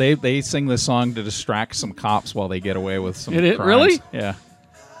soundtrack. They sing this song to distract some cops while they get away with some It crimes. really? Yeah.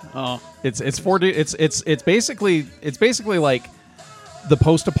 Oh, It's basically like the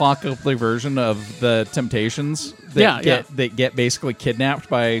post-apocalyptic version of the Temptations that get basically kidnapped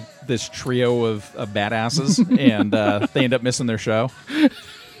by this trio of badasses and they end up missing their show.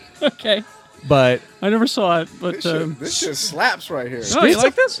 okay. But I never saw it, but This shit slaps right here. Oh, you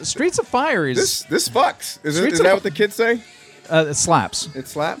like this? Streets of Fire is This fucks. Is Streets that of- what the kids say? it slaps. It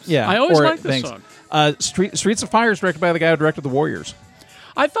slaps? Yeah, I always or liked this things. song. Streets of Fire is directed by the guy who directed The Warriors.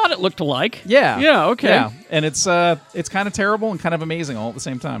 I thought it looked alike. Yeah. Yeah. Okay. Yeah, and it's kind of terrible and kind of amazing all at the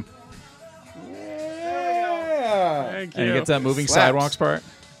same time. Thank And he gets that moving Slaps. sidewalks part.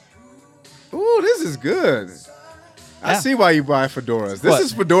 Ooh, this is good. I see why you buy fedoras. This What?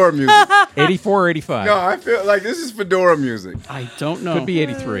 is fedora music. 84 or 85. No, I feel like this is fedora music. I don't know. Could be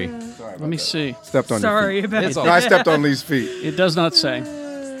 83. Sorry Let me see. Stepped on Sorry your feet. about It's that. all- No, I stepped on Lee's feet. It does not say.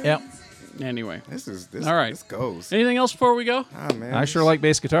 Yep. Anyway. This All right. This goes. Anything else before we go? Ah, man. I sure like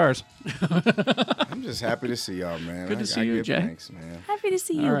bass guitars. I'm just happy to see y'all, man. Good to I see you, give Jay. Thanks, man. Happy to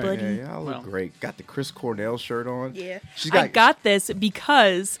see you, All right. buddy. Yeah, y'all look Well. great. Got the Chris Cornell shirt on. Yeah. She's I got this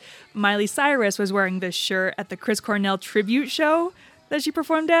because Miley Cyrus was wearing this shirt at the Chris Cornell tribute show that she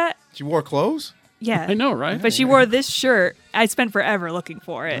performed at. She wore clothes? Yeah. I know, right? But she wore this shirt. I spent forever looking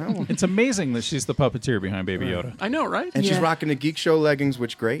for it. It's amazing that she's the puppeteer behind Baby Yoda. I know, right? And she's Yeah. rocking the Geek Show leggings,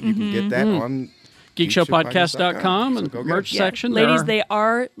 which great. You can get that on GeekShowPodcast.com So and go get merch it. Yeah. section. There Ladies, are- they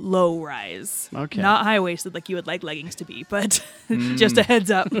are low rise. Okay. Not high waisted like you would like leggings to be, but just a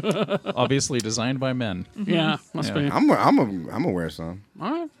heads up. Obviously designed by men. Yeah, must Yeah. be. I'm gonna wear some. All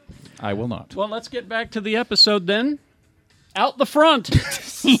right. I will not. Well, let's get back to the episode then. Out the front.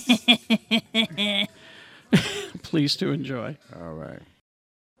 Please to enjoy. All right.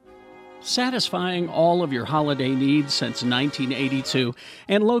 Satisfying all of your holiday needs since 1982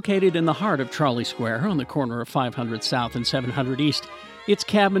 and located in the heart of Trolley Square on the corner of 500 South and 700 East, it's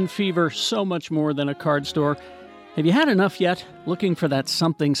Cabin Fever, so much more than a card store. Have you had enough yet? Looking for that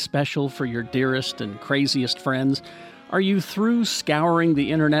something special for your dearest and craziest friends? Are you through scouring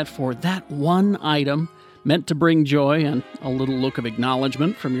the internet for that one item meant to bring joy and a little look of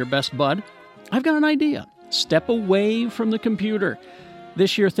acknowledgement from your best bud? I've got an idea. Step away from the computer.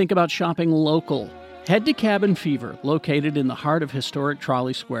 This year, think about shopping local. Head to Cabin Fever, located in the heart of historic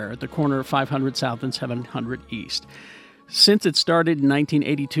Trolley Square at the corner of 500 South and 700 East. Since it started in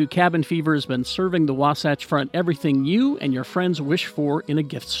 1982, Cabin Fever has been serving the Wasatch Front everything you and your friends wish for in a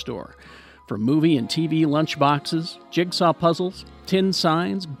gift store. From movie and TV lunchboxes, jigsaw puzzles, tin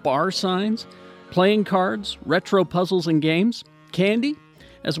signs, bar signs, playing cards, retro puzzles and games, candy,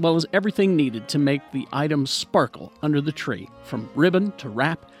 as well as everything needed to make the items sparkle under the tree. From ribbon to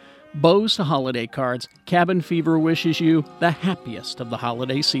wrap, bows to holiday cards, Cabin Fever wishes you the happiest of the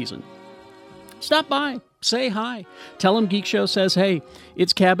holiday season. Stop by, say hi, tell them Geek Show says hey.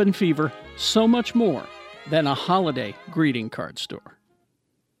 It's Cabin Fever, so much more than a holiday greeting card store.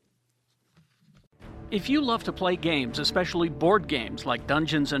 If you love to play games, especially board games like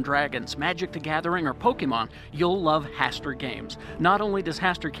Dungeons & Dragons, Magic the Gathering, or Pokemon, you'll love Haster Games. Not only does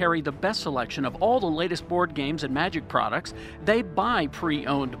Haster carry the best selection of all the latest board games and Magic products, they buy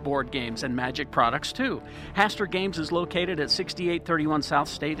pre-owned board games and Magic products too. Haster Games is located at 6831 South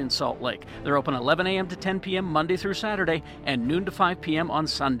State in Salt Lake. They're open 11 a.m. to 10 p.m. Monday through Saturday and noon to 5 p.m. on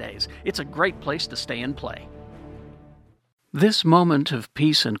Sundays. It's a great place to stay and play. This moment of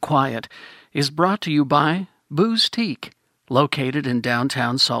peace and quiet is brought to you by Booze Teak, located in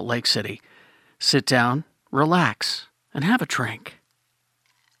downtown Salt Lake City. Sit down, relax, and have a drink.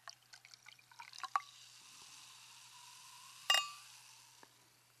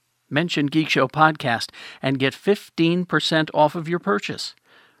 Mention Geek Show Podcast and get 15% off of your purchase.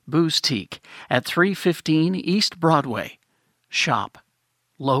 Booze Teak at 315 East Broadway. Shop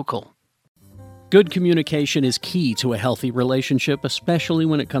local. Good communication is key to a healthy relationship, especially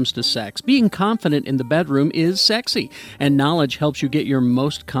when it comes to sex. Being confident in the bedroom is sexy, and knowledge helps you get your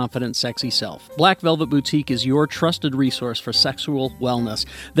most confident, sexy self. Black Velvet Boutique is your trusted resource for sexual wellness.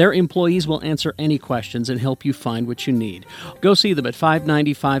 Their employees will answer any questions and help you find what you need. Go see them at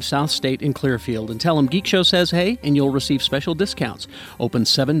 595 South State in Clearfield and tell them Geek Show says hey, and you'll receive special discounts. Open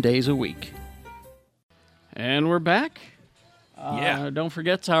 7 days a week. And we're back. Don't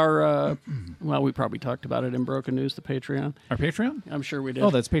forget our, we probably talked about it in Broken News, the Patreon. Our Patreon? I'm sure we did.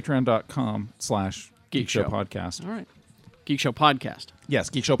 Oh, that's patreon.com/Geek Show Podcast. All right. Geek Show Podcast. Yes,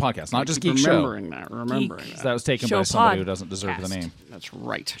 Geek Show Podcast, not just Keep Geek Show. remembering That that. was taken Show by somebody who Podcast. doesn't deserve the name. That's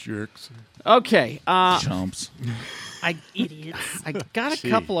right. Jerks. Okay. Chumps. Idiots. I got a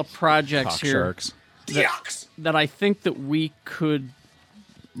couple of projects Cock here sharks. that I think that we could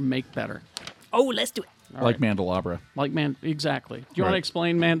make better. Oh, let's do it. Like Mandalabra. Like, exactly. Do you want to Right.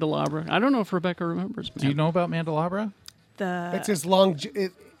 explain Mandalabra? I don't know if Rebecca remembers. Do you know about Mandalabra? It's his long.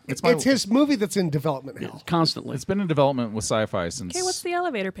 It's my- his movie that's in development hell. Constantly. It's been in development with sci-fi since Okay, what's the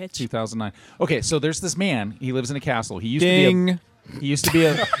elevator pitch? 2009. Okay, so there's this man. He lives in a castle. He used Ding. to be a. He used to be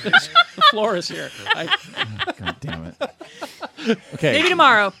a. The floor is here. God damn it. Okay. Maybe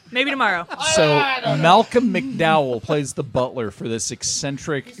tomorrow. Maybe tomorrow. So Malcolm McDowell plays the butler for this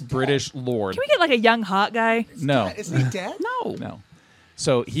eccentric British lord. Can we get like a young hot guy? No, Isn't he dead? No. no.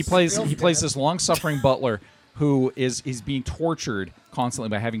 So he plays this long-suffering butler who is being tortured constantly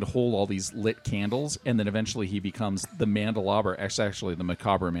by having to hold all these lit candles, and then eventually he becomes the Mandelabra, actually the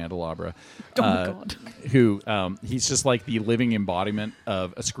macabre Mandelabra, Oh my God. who he's just like the living embodiment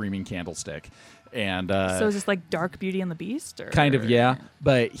of a screaming candlestick. And So is this like Dark Beauty and the Beast? Or? kind of, yeah,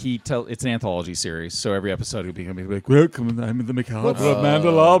 but it's an anthology series, so every episode will be like, welcome, I'm the macabre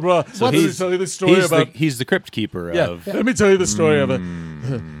Mandelabra. Let me tell you the story about. He's the crypt keeper of. Let me tell you the story of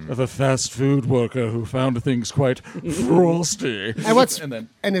a fast food worker who found things quite frosty.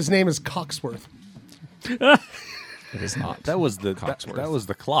 And his name is Coxworth. It is not. That was the Cogsworth. that was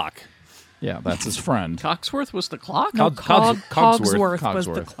the clock. Yeah, that's his friend. Cogsworth was the clock? No, Cogsworth. Cogsworth was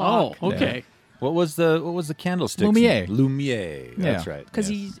the Cogsworth. clock. Oh, okay. What was the candlestick? Lumiere. Lumiere. That's Yeah. right.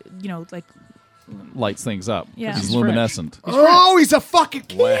 Because yes. he's, like, Lights things up. Yeah. He's He's luminescent. Oh, he's a fucking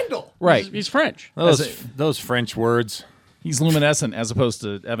candle. Right. He's French. Those French words. He's luminescent as opposed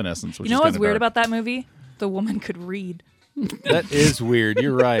to evanescence, which you know is what's kinda weird dark. about that movie? The woman could read. That is weird.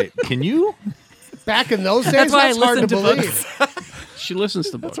 You're right. Can you? Back in those days, That's why I hard to listened to believe. She listens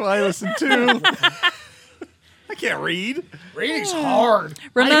to books. I listen to. I can't read. Reading's hard.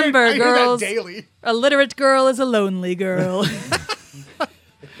 Remember, I hear that girls. daily. A literate girl is a lonely girl.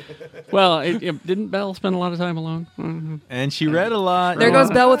 Well, didn't Belle spend a lot of time alone? Mm-hmm. And she read a lot. There goes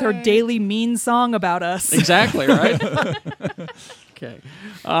Belle with her daily mean song about us. Exactly, right? Okay.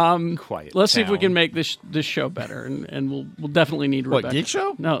 Quiet. Let's see if we town. can make this show better, and we'll definitely need What, Rebecca. Geek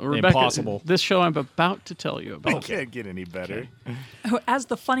Show? No, Rebecca. Impossible. This show I'm about to tell you about. Can't get any better. As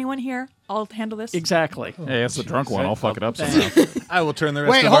the funny one here, I'll handle this. Exactly. Hey, that's the drunk one. I'll fuck it up somehow. I will turn the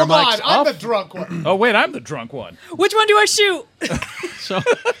rest Wait, of our hold on. mics I'm off. the drunk one. Oh, wait, I'm the drunk one. Which one do I shoot? So,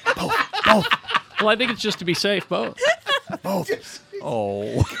 both. Well, I think it's just to be safe, both.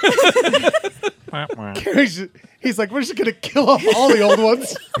 Oh. He's like, we're just going to kill off all the old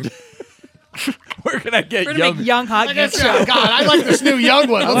ones. Where can I get We're gonna make young hot geek show. Oh, God, I like this new young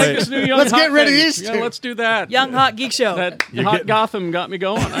one. I like this new young Let's hot get rid of thing. these Yeah, two. let's do that. Young hot geek show. That hot Gotham got me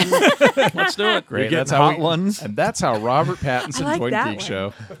going. Let's do it. Great. getting That's how hot ones? And that's how Robert Pattinson I like joined that Geek one.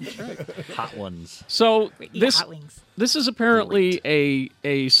 Show. Hot ones. So Eat this hot wings. this is apparently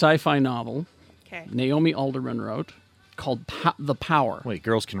a sci-fi novel Okay. Naomi Alderman wrote called The Power. Wait,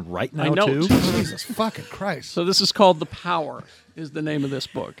 girls can write now I know. too? Jesus fucking Christ. So this is called The Power, is the name of this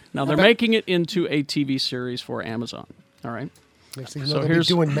book. Now they're making it into a TV series for Amazon. All right. Next thing you So know, they'll be here's-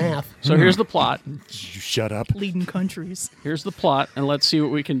 doing math. So here's the plot. You shut up. Leading countries. Here's the plot, and let's see what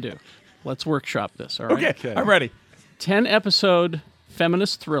we can do. Let's workshop this. All right. Okay, I'm ready. 10-episode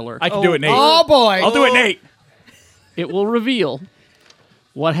feminist thriller. I can do it, Nate. Oh, boy. I'll do it, Nate. It will reveal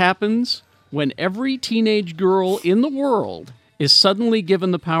what happens when every teenage girl in the world is suddenly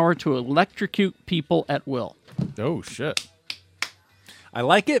given the power to electrocute people at will. Oh, shit. I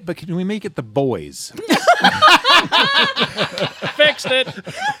like it, but can we make it the boys? Fixed it.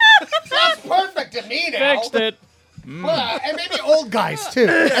 That's perfect to me now. Fixed it. And maybe old guys, too.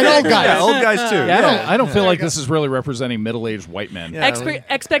 And old guys. Yeah, old guys too. Yeah, I don't feel like this is really representing middle-aged white men. Yeah.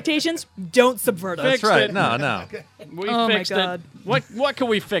 Expectations, don't subvert us. That's Fixed right. it. No. We Oh my fixed God. it. What can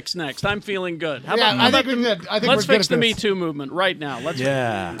we fix next? I'm feeling good. How Yeah, about, I think we're good. I think let's we're good fix at the this. Me Too movement right now. Let's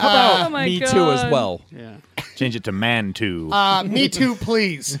Yeah. Oh my Me God. too as well. Yeah. Change it to man too. Me too,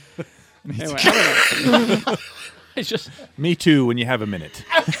 please. Anyway, I don't know. It's just Me too when you have a minute.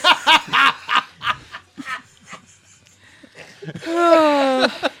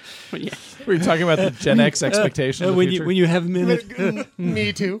 yeah. Were you talking about the Gen X expectation of the future? you have a minute.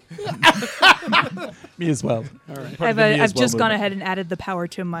 Me too. Me as well. I've just gone ahead and added the power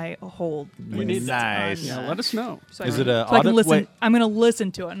to my hold. Nice. Yeah, let us know. So Is I- it a so I can audit- listen. wait. I'm going to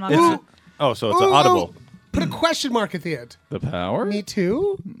listen to it. I'm not It's gonna, so it's an audible. Put a question mark at the end. The power? Me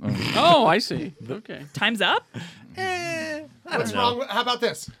too. Oh, I see. Okay. time's up. What's wrong? How about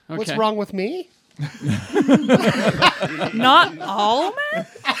this? What's Okay. wrong with me? Not all men.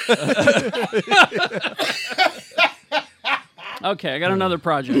 Okay, I got another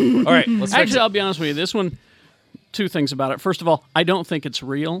project. All right, let's fix Actually, it. I'll be honest with you. This one, two things about it. First of all, I don't think it's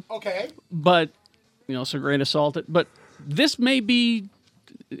real, Okay. but, so grain of salt it. But this may be,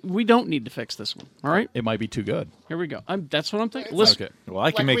 we don't need to fix this one. All right? It might be too good. Here we go. That's what I'm thinking. Listen, Okay. Well,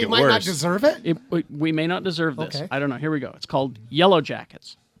 I can Like make we it might not worse. deserve it. we may not deserve this. Okay. I don't know. Here we go. It's called Yellow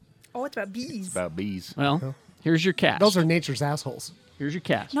Jackets. Oh, it's about bees. About bees. Well, here's your cast. Those are nature's assholes. Here's your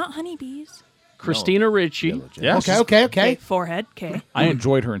cast. Not honeybees. Christina Ricci, Yeah, Okay, okay, okay. Forehead. Okay. I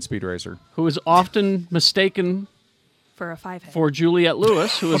enjoyed her in Speed Racer. who is often mistaken For a 5-head. for Juliette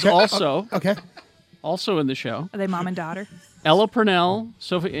Lewis, who is Okay. also in the show. Are they mom and daughter? Ella Purnell,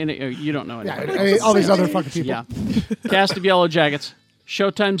 Sophie, and you don't know Yeah, anybody. I mean, all these other fucking people. Yeah. Cast of Yellow Jackets.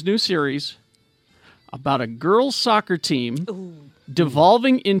 Showtime's new series. about a girls' soccer team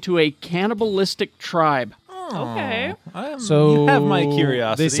devolving into a cannibalistic tribe. Okay. So you have my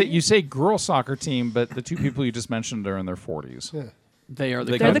curiosity. You say girl soccer team, but the two people you just mentioned are in their 40s. Yeah. They are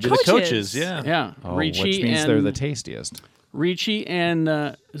the They're coaches. the coaches. Yeah. Yeah, Oh, Ricci which means and they're the tastiest. Ricci and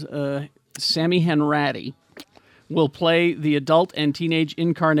Sammy Henratty will play the adult and teenage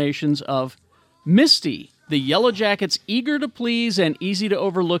incarnations of Misty, the Yellow Jackets' eager to please and easy to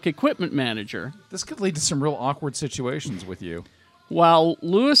overlook equipment manager, This could lead to some real awkward situations with you. while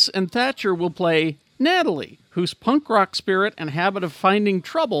Lewis and Thatcher will play Natalie, whose punk rock spirit and habit of finding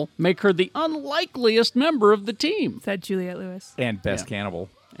trouble make her the unlikeliest member of the team Is that Juliette Lewis? And best cannibal.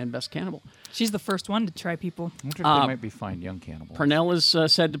 and best cannibal. She's the first one to try people. I wonder if they might be fine young cannibals. Purnell is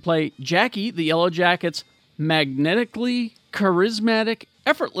said to play Jackie, the Yellow Jackets' magnetically charismatic,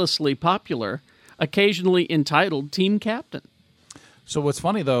 effortlessly popular, occasionally entitled team captain. So what's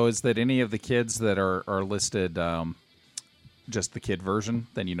funny, though, is that any of the kids that are listed just the kid version,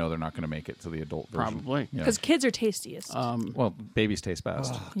 then you know they're not going to make it to the adult version. Probably. Yeah. Because kids are tastiest. Well, babies taste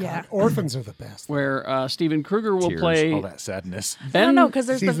best. yeah. Orphans are the best. Where Stephen Kruger will Tears. play All that sadness. I Ben. don't know, because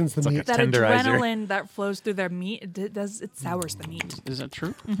there's Seasons the meat. that tenderizer. adrenaline that flows through their meat. It sours the meat. Is that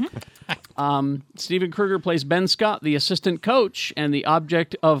true? Stephen Kruger plays Ben Scott, the assistant coach and the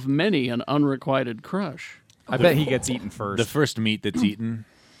object of many an unrequited crush. I bet he gets eaten first. The first meat that's eaten.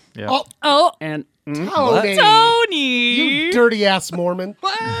 Yeah. Oh, Oh, And Tony! Tony! You dirty ass Mormon.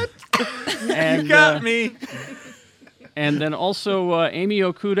 and me. and then also Amy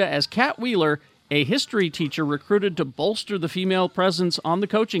Okuda as Kat Wheeler, a history teacher recruited to bolster the female presence on the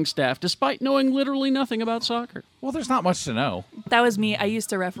coaching staff, despite knowing literally nothing about soccer. well, there's not much to know. That was me. I used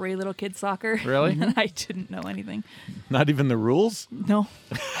to referee little kids soccer. Really? And I didn't know anything. Not even the rules? No.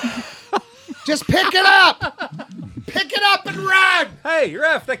 Just pick it up. Pick it up and run. Hey,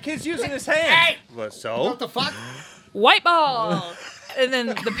 ref, that kid's using his hand. What, so? What the fuck? White ball! And then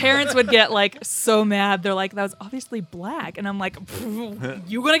the parents would get like so mad. They're like, that was obviously black. And I'm like,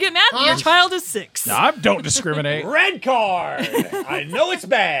 you gonna get mad? Your child is 6. Don't discriminate. Red card. I know it's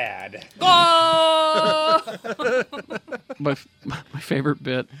bad. Oh! My favorite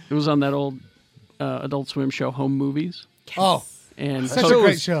bit, it was on that old Adult Swim show, Home Movies. Oh, And such a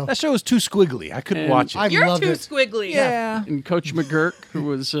great show. That show was too squiggly. I couldn't And watch it. I You're loved too it. squiggly. yeah. and Coach McGurk, who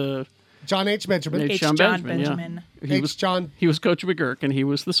was John H. Benjamin. H. H. John John Benjamin, Benjamin. He H. was John. he was Coach McGurk, and he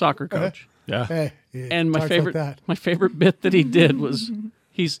was the soccer coach. Yeah. Hey, yeah, And talks like that. my favorite bit that he did was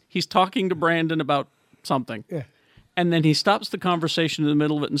he's talking to Brandon about something, Yeah. and then he stops the conversation in the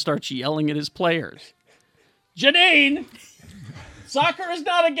middle of it and starts yelling at his players. Janine, soccer is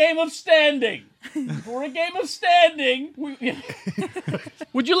not a game of standing. For a game of standing,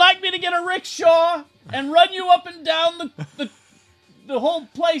 would you like me to get a rickshaw and run you up and down the whole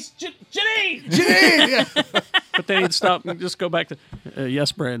place, Janine? Janine, yeah. But then he'd stop and just go back to,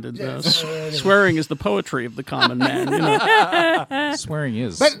 yes, Brandon. Swearing is the poetry of the common man. You know? Swearing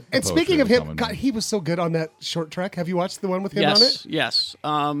is. But the and speaking poetry of the him, common God, man. he was so good on that short trek. Have you watched the one with him on it? Yes.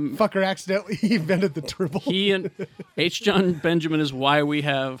 Fucker accidentally invented the tribble. He and H. John Benjamin is why we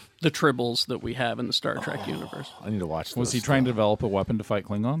have the tribbles that we have in the Star Trek universe. I need to watch this. Was he trying to develop a weapon to fight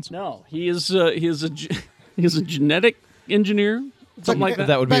Klingons? No, he is a genetic engineer, something like that.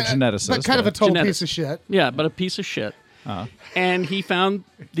 That would be a But- geneticist. but kind of a total Genetic. piece of shit. Yeah, but a piece of shit. And he found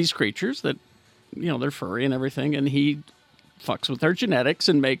these creatures that, they're furry and everything, and he fucks with their genetics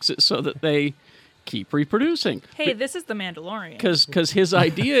and makes it so that they keep reproducing. Hey, this is the Mandalorian. Because his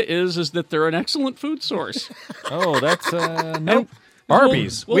idea is that they're an excellent food source. Oh, that's nope.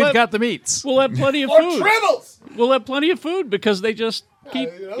 Arby's. We'll We've have- got the meats. We'll have plenty of food. Tribbles! We'll have plenty of food because they just keep,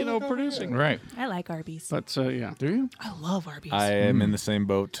 producing. Right. I like Arby's. But yeah. Do you? I love Arby's. I am in the same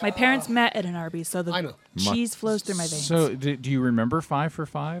boat. My parents met at an Arby's, so the I know. cheese flows through my veins. So, do you remember 5 for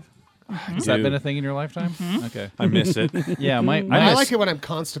 5? Has that been a thing in your lifetime? Okay. I miss it. Yeah, I like it when I'm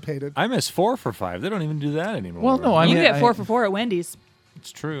constipated. I miss 4 for 5. They don't even do that anymore. Well, no, I you mean, can get 4 for 4 at Wendy's.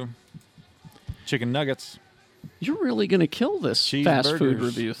 It's true. Chicken nuggets. You're really going to kill this fast food Cheeseburgers.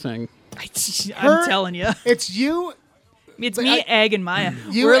 review thing. I'm telling you. It's you, It's me, Egg, and Maya.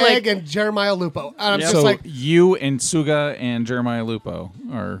 you, We're Egg, like, and Jeremiah Lupo. And I'm just So like, you and Suga and Jeremiah Lupo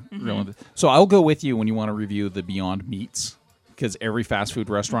are going. So I'll go with you when you want to review the Beyond Meats, because every fast food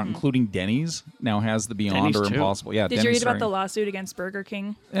restaurant, including Denny's, now has the Beyond Denny's or too. Impossible. Yeah, did you Denny's read about the starting- lawsuit against Burger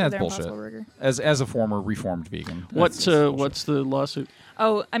King? Yeah, for it's their bullshit. Impossible Burger? As a former reformed vegan, What's the lawsuit?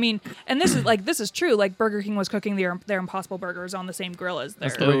 Oh, I mean, and this is true. Like Burger King was cooking their Impossible Burgers on the same grill as their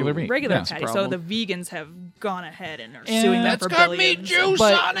That's the regular meat. regular Yeah. patty. So Problem. the vegans have gone ahead and are suing them for billions.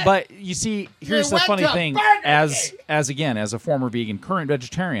 But you see, here's the funny thing. As a former vegan, current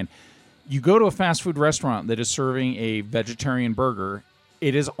vegetarian, you go to a fast food restaurant that is serving a vegetarian burger,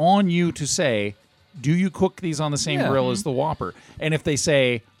 it is on you to say, do you cook these on the same grill as the Whopper? And if they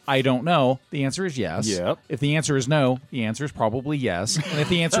say, I don't know, the answer is yes. Yep. If the answer is no, the answer is probably yes. And if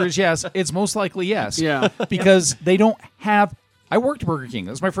the answer is yes, it's most likely yes. Yeah. Because they don't have... I worked at Burger King.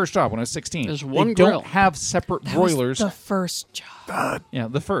 That was my first job when I was 16. There's one they grill. don't have separate That was broilers. the first job. Yeah,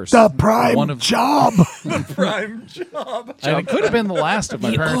 the first. The prime One of, job. Prime job. and it could have been the last of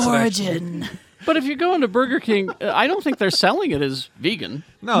my parents. that actually- Origin. But if you go into Burger King, I don't think they're selling it as vegan.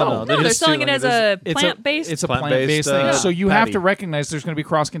 No, No, they're selling it as a plant-based. It's a plant-based, plant-based thing. So you have patty. to recognize there's going to be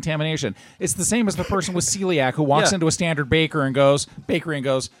cross-contamination. It's the same as the person with celiac who walks Yeah. into a standard bakery and goes,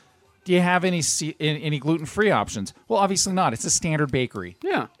 do you have any gluten-free options? Well, obviously not. It's a standard bakery.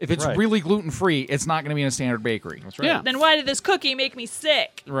 Yeah. If it's Right. really gluten-free, it's not going to be in a standard bakery. That's Yeah. Then why did this cookie make me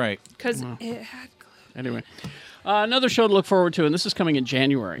sick? Right. Because it had. Anyway, another show to look forward to, and this is coming in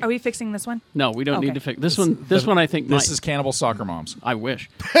January. Are we fixing this one? No, we don't Okay. need to fix this one. This one, I think, This might. is Cannibal Soccer Moms. I wish.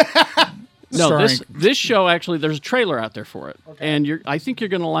 No, Starring- this show actually. There's a trailer out there for it, and I think you're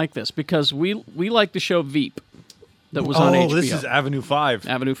going to like this because we like the show Veep that was on HBO. This is Avenue 5.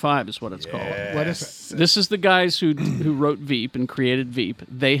 Avenue 5 is what it's called. What is it? This is the guys who wrote Veep and created Veep.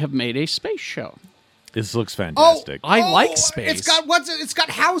 They have made a space show. This looks fantastic. I like space. It's got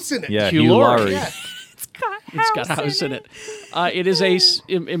house in it. Yeah, Hugh Hugh Laurie. Laurie. Yeah. It's got a house in it. It is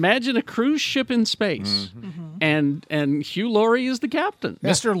imagine a cruise ship in space, and Hugh Laurie is the captain.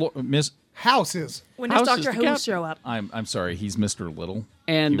 Miss. Houses. When does House is Doctor the Who captain. show up? I'm sorry. He's Mr. Little.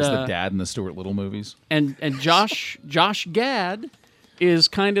 And, he was the uh, dad in the Stuart Little movies. And Josh Gad is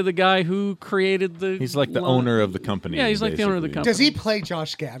kind of the guy who created the. He's like the owner of the company. Yeah, he's like the owner of the basically. company. Does he play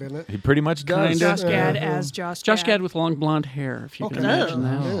Josh Gad in it? He pretty much does. Kinda. Josh Gad as Josh. Josh Gad with long blonde hair, if you can imagine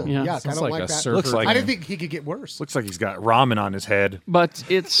that. Yeah. Yuck, I Sounds don't like like a that. surfer. Looks like I didn't think he could get worse. Looks like he's got ramen on his head. But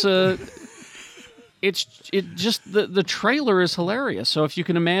it's just the trailer is hilarious. So if you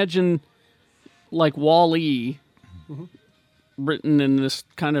can imagine, like Wall-E, written in this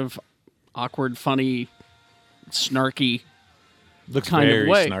kind of awkward, funny, snarky. Looks Kind of very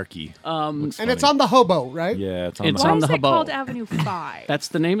way. snarky. And it's on the hobo, right? Yeah, it's on It's the Why on is the it called Habbo. Avenue 5? That's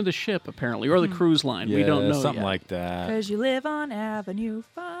the name of the ship, apparently, or the cruise line. yeah, We don't know something yet. like that. Because you live on Avenue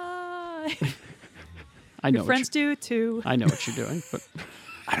 5. I know. Your friends do too. I know what you're doing, but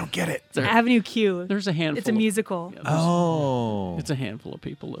I don't get it. Avenue Q. there's a handful. It's a musical. Oh, It's a handful of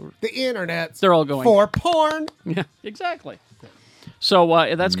people. The internet's They're all going. for porn. Yeah, exactly. So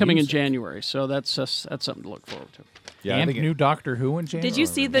that's coming in January. So that's something to look forward to. yeah. I and think new Doctor Who in January. Did you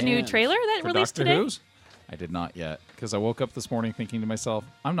see the new Man. trailer that For released Doctor today? Who's? I did not yet because I woke up this morning thinking to myself,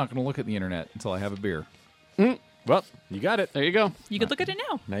 I'm not going to look at the internet until I have a beer. well, you got it. There you go. You could look at it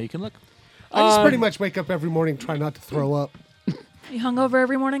now. Now you can look. I just pretty much wake up every morning trying not to throw up. You hungover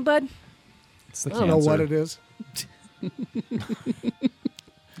every morning, bud? It's the I don't know what it is.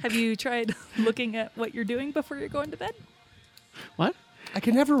 Have you tried looking at what you're doing before you're going to bed? What? I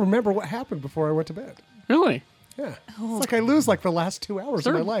can never remember what happened before I went to bed. Really? Yeah. It's like I lose like the last 2 hours Is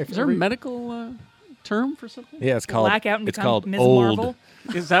there, of my life. is there a every- medical term for something? Yeah, it's called. Black out and it's become called Ms. old. Marvel?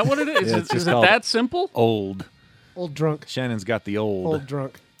 Is that what it is? Yeah, Is it's it, just is it called- that simple? Old. Old drunk. Shannon's got the old. Old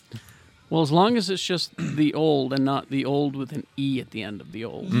drunk. Well, as long as it's just the old and not the old with an E at the end of the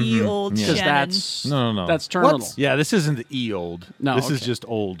old. Ye old Because Shannon. that's No. that's terminal. What's- Yeah, this isn't the e old. No, this is okay. just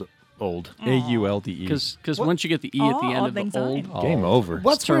old. AULDE. Because once you get the E at the end All of the things old, fine. Game over.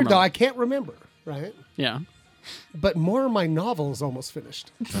 What's weird terminal. though, I can't remember, right? yeah. But more of my novel is almost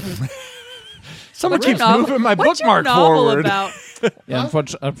finished. Someone What's your keeps novel- moving my What's bookmark your novel forward. about? Yeah,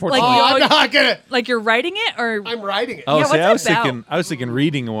 unfortunately, Like, Oh, you- no, I get it. Like you're writing it, or I'm writing it. Oh, Yeah, see, what's it about? I was thinking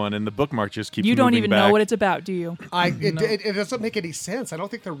reading one, and the bookmark just keeps. you don't moving even back. know what it's about, do you? It doesn't make any sense. I don't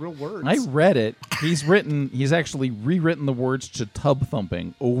think they're real words. I read it. He's actually rewritten the words to tub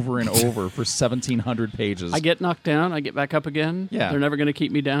thumping over and over for 1,700 pages. I get knocked down, I get back up again. Yeah. They're never going to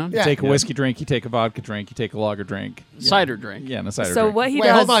keep me down. You Yeah. take a whiskey drink, you take a vodka drink, you take a lager drink. Cider drink. Yeah, and a cider So drink. what he Wait,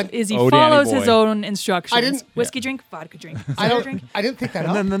 does hold on. is he Oh, Danny follows boy. his own instructions. I didn't- Whiskey drink, vodka drink, I cider don't. drink. I didn't think that And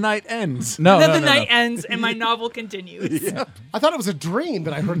up. then the night ends. No, then no, the no, night ends and my novel continues. I thought it was a dream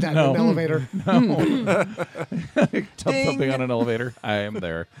that I heard that No. in an elevator. Tub thumping on an elevator. I am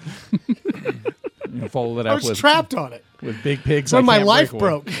there. You follow that I up was with trapped on it big pigs. when I my Can't life Break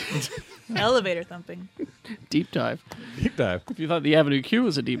Away. broke. Elevator thumping. Deep dive. Deep dive. If you thought the Avenue Q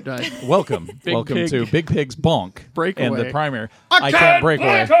was a deep dive. Welcome, Big welcome Pig. to Big Pig's Bonk Breakaway. and the primary. I can't break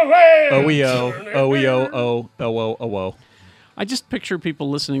away. OEO, OEO, OO. I just picture people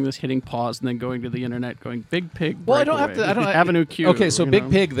listening to this, hitting pause, and then going to the internet, going Big Pig. Well, I don't have Breakaway." to. I don't. Avenue Q. Okay, so you Big know.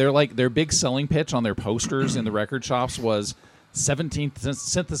 Pig, they're like their big selling pitch on their posters in the record shops was, 17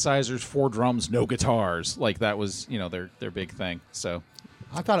 synthesizers, 4 drums, no guitars. Like that was, their big thing. So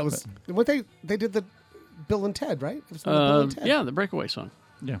I thought it was what they did the Bill and Ted, right? It was the Bill and Ted. Yeah, the Breakaway song.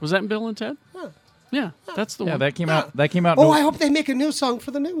 Yeah. Was that in Bill and Ted? Huh. Yeah, that's the yeah, one. that came out. That came out. Oh, I hope they make a new song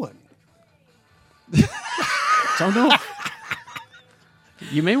for the new one. Don't know.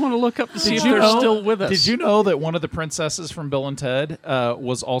 You may want to look up to see if they're still with us. Did you know that one of the princesses from Bill and Ted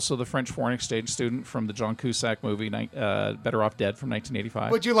was also the French foreign exchange student from the John Cusack movie Better Off Dead from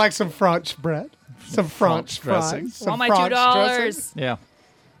 1985? Would you like some French bread? Some French dressing. fries? Some All my French $2. dressing? Yeah.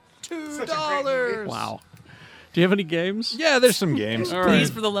 $2. Wow. Do you have any games? Yeah, there's some games. All Please,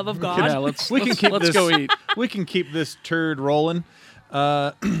 right. for the love of God. Yeah, let's Let's go eat. We can keep this turd rolling.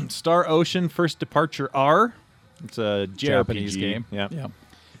 Star Ocean First Departure R. It's a Japanese JRPG game. Yeah. Yeah.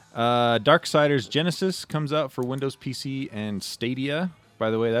 Darksiders Genesis comes out for Windows PC and Stadia. By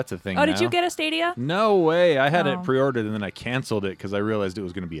the way, that's a thing Oh, did now. you get a Stadia? No way. I had Oh. it pre-ordered and then I canceled it because I realized it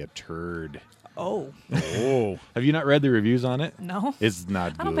was going to be a turd. Oh, Oh. Have you not read the reviews on it? no. It's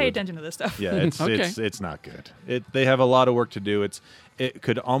not good. I don't pay attention to this stuff. Yeah, it's Okay. it's not good. They have a lot of work to do. It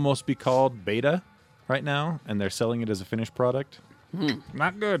could almost be called beta right now, and they're selling it as a finished product.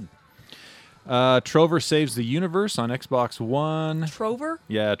 Not good. Trover Saves the Universe on Xbox One. Trover?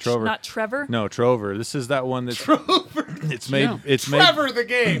 Yeah, Trover. Not Trevor? No, Trover. This is that one that's Trover. It's made. Yeah. It's made. Trevor the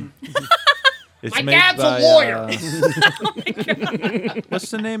game. It's My made dad's a by, lawyer.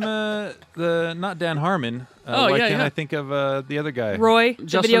 What's the name of the? Not Dan Harmon. Oh, why yeah, can't yeah. I think of the other guy? Roy? The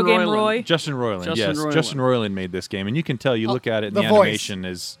Justin video game Roiland. Roy? Justin Roiland. Justin Yes, Roiland. Justin Roiland made this game, and you can tell. You look at it, and the the voice. animation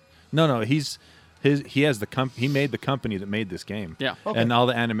is no. He has he made the company that made this game. Yeah. And all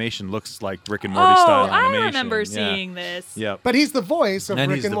the animation looks like Rick and Morty Oh, style I animation. remember Yeah. seeing this. Yep. But he's the voice of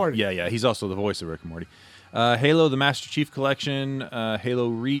Rick he's and Morty. Yeah, he's also the voice of Rick and Morty. Halo: The Master Chief Collection, Halo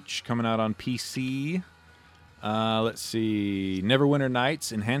Reach coming out on PC. Let's see, Neverwinter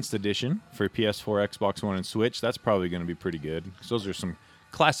Nights Enhanced Edition for PS4, Xbox One, and Switch. That's probably going to be pretty good. 'Cause those are some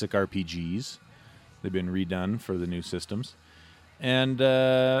classic RPGs. They've been redone for the new systems. And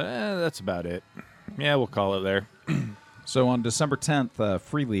that's about it. Yeah, we'll call it there. So on December 10th,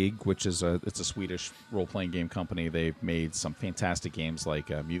 Free League, which is it's a Swedish role-playing game company, they've made some fantastic games like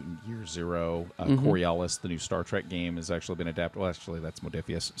Mutant Year Zero, Coriolis, the new Star Trek game, has actually been adapted. Well, actually, that's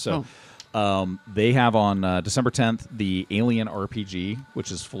Modiphius. So they have on December 10th the Alien RPG,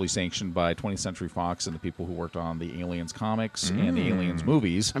 which is fully sanctioned by 20th Century Fox and the people who worked on the Aliens comics and the Aliens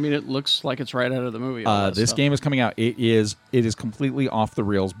movies. I mean, it looks like it's right out of the movie. all that This stuff. game is coming out. It is completely off the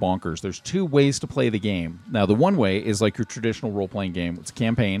rails bonkers. There's 2 ways to play the game. Now, the one way is like your traditional role-playing game. It's a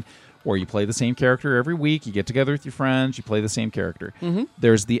campaign where you play the same character every week. You get together with your friends. You play the same character.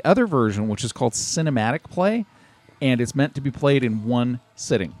 There's the other version, which is called cinematic play, and it's meant to be played in one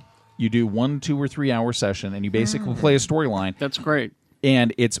sitting. You do 1, 2, or 3 hour session, and you basically play a storyline. That's great.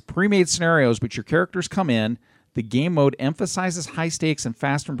 And it's pre-made scenarios, but your characters come in. The game mode emphasizes high stakes and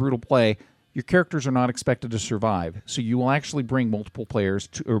fast and brutal play. Your characters are not expected to survive, so you will actually bring multiple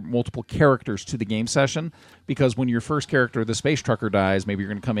characters to the game session. Because when your first character, the space trucker, dies, maybe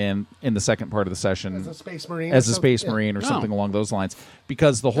you're going to come in the second part of the session As a space marine. as or a something. space marine or Oh. something along those lines.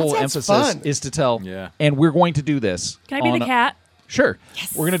 Because the whole sounds emphasis fun. is to tell. Yeah. And we're going to do this. Can I be on the a- cat? Sure.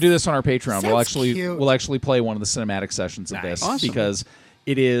 We're going to do this on our Patreon. Sounds cute. We'll actually play one of the cinematic sessions of this Awesome. because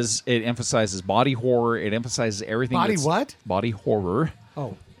it emphasizes body horror. It emphasizes everything. Body that's- what? Body horror.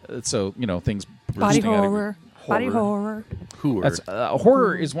 Oh. So, things Body bursting out of your- horror. Body horror. Hooer. That's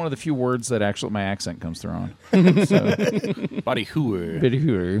horror is one of the few words that actually my accent comes through on. So, Body hooer. bit of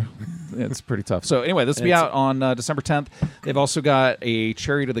horror. It's pretty tough. So anyway, this will be out on December 10th. They've also got a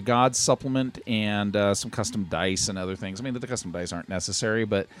Chariot of the Gods supplement and some custom dice and other things. I mean, the custom dice aren't necessary,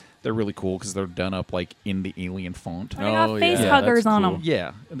 but they're really cool because they're done up like in the alien font. They got face yeah, huggers that's on cool. them.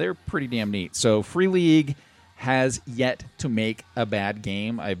 Yeah, they're pretty damn neat. So Free League has yet to make a bad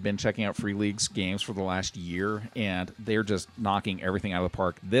game. I've been checking out Free League's games for the last year, and they're just knocking everything out of the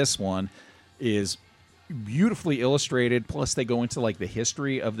park. This one is beautifully illustrated, plus they go into like the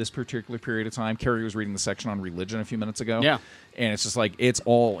history of this particular period of time. Carrie was reading the section on religion a few minutes ago. Yeah. And it's just like, it's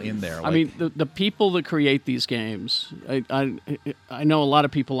all in there. I mean, the people that create these games, I know a lot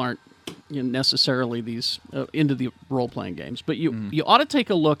of people aren't necessarily these into the role-playing games, but you ought to take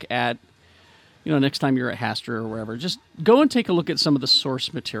a look at, next time you're at Hastra or wherever, just go and take a look at some of the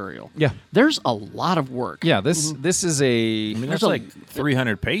source material. Yeah. There's a lot of work. yeah, this is a... I mean, There's that's a- like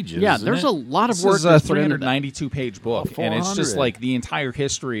 300 pages. Yeah, isn't there's it? a lot of This work is a that's put into that. 392-page book, and it's just 400. like the entire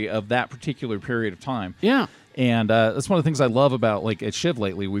history of that particular period of time. Yeah. And that's one of the things I love about like at Shiv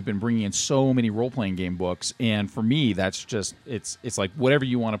lately. We've been bringing in so many role-playing game books, and for me, that's just it's like whatever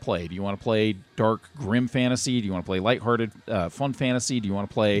you want to play. Do you want to play dark, grim fantasy? Do you want to play lighthearted, fun fantasy? Do you want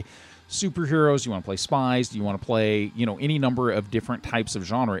to play superheroes? Do you want to play spies? Do you want to play any number of different types of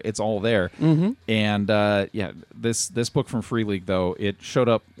genre? It's all there. Mm-hmm. And this book from Free League though, it showed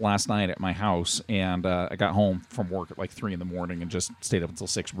up last night at my house, and I got home from work at like 3 a.m. and just stayed up until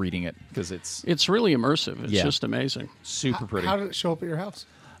 6 reading it because it's really immersive. It's just amazing. super pretty. How did it show up at your house?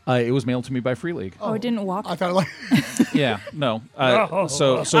 It was mailed to me by Free League. Oh, it didn't walk. I thought like Yeah, no.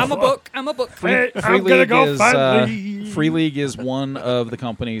 So I'm a book. I'm a book. Free League is one of the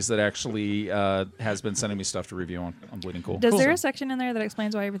companies that actually has been sending me stuff to review on Bleeding Cool. Does there a section in there that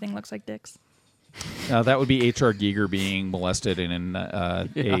explains why everything looks like dicks? That would be H.R. Giger being molested in a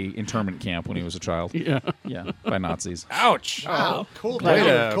internment camp when he was a child. Yeah, by Nazis. Ouch! wow, cool Way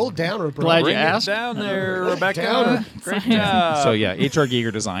down, to- cool down, Roberto. Glad you Bring it asked. down there, Rebecca. Downer. Great job. So yeah, H.R.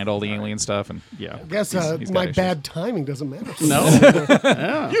 Giger designed all the alien stuff, and yeah. I guess he's got my issues. bad timing doesn't matter.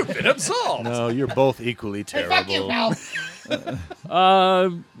 No. You've been absolved. No, you're both equally terrible.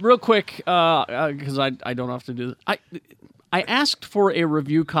 Real quick, because I don't have to do this. I asked for a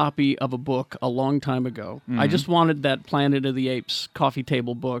review copy of a book a long time ago. I just wanted that Planet of the Apes coffee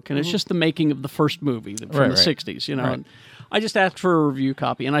table book, and it's just the making of the first movie from Right, the right. 60s, you know. Right. And I just asked for a review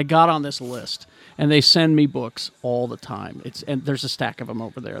copy, and I got on this list. And they send me books all the time. And there's a stack of them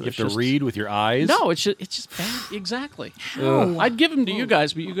over there. You have to read with your eyes. No, it's just bad. Exactly. I'd give them to you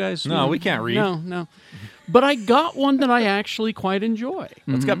guys, but you guys. No, we can't read. No. But I got one that I actually quite enjoy.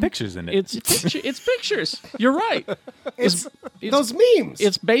 It's got pictures in it. It's pictures. You're right. It's It's- those memes.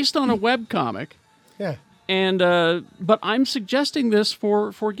 It's based on a webcomic, yeah. and but I'm suggesting this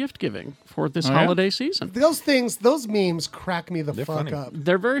for gift giving for this yeah? holiday season. Those memes crack me the fuck funny. up.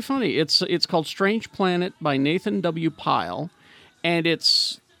 They're very funny. It's called Strange Planet by Nathan W. Pyle, and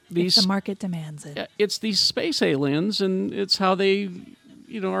it's these The market demands it. it's these space aliens, and it's how they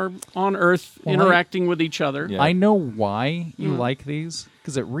are on Earth Well, interacting with each other. Yeah. I know why you like these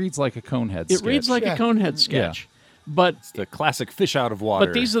because it reads like a Conehead. It sketch. reads like Yeah. a Conehead sketch, but the classic fish out of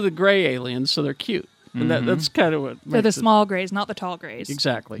water. these are the gray aliens, so they're cute. And that's kind of what They're the makes it- small grays, not the tall grays.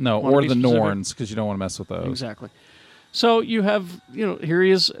 Exactly. no, Wanna or be the specific? Norns because you don't want to mess with those. Exactly. So you have, here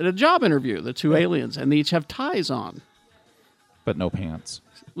he is at a job interview, the two aliens, and they each have ties on. But no pants.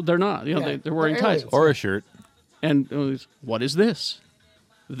 They're not. Yeah, They're wearing they're ties. aliens. or a shirt. And what is this?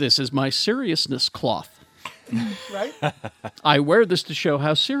 This is my seriousness cloth. Right? I wear this to show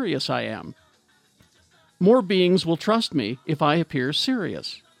how serious I am. More beings will trust me if I appear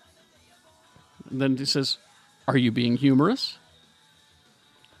serious. And then he says, are you being humorous?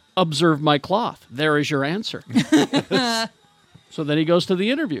 Observe my cloth. There is your answer. So then he goes to the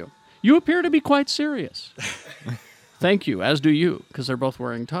interview. You appear to be quite serious. Thank you, as do you, because they're both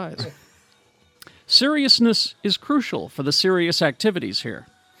wearing ties. Seriousness is crucial for the serious activities here.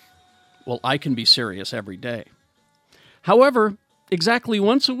 Well, I can be serious every day. However, exactly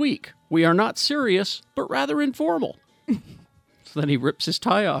once a week, we are not serious, but rather informal. So then he rips his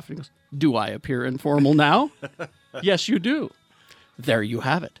tie off and goes, do I appear informal now? Yes, you do. There you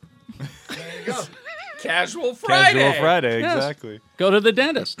have it. Casual Casual Friday, Yes. exactly. Go to the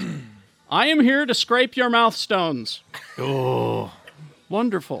dentist. I am here to scrape your mouth stones. Oh,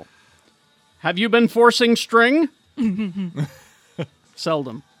 Wonderful. Have you been forcing string?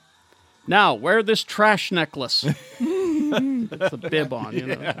 Seldom. Now, wear this trash necklace. That's the bib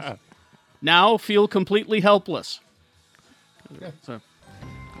on, Now, feel completely helpless. So,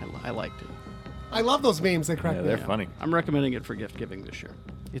 I liked it. I love those memes. They crack yeah, me they're up. funny. I'm recommending it for gift giving this year.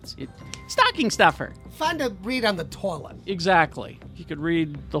 It's stocking stuffer. Fun to read on the toilet. Exactly. You could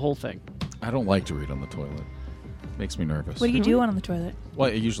read the whole thing. I don't like to read on the toilet. Makes me nervous. What do you do on the toilet?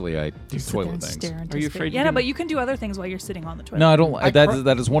 Well, usually I do Sit there toilet and things. stare into Are you space. afraid Yeah, you no, can- but you can do other things while you're sitting on the toilet. No, I don't. I That cr- is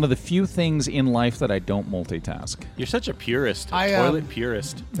that is one of the few things in life that I don't multitask. You're such a purist, a I, toilet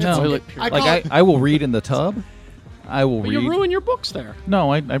purist. No, Toilet pure. I call like it- I will read in the tub. I will But read. you ruin your books there.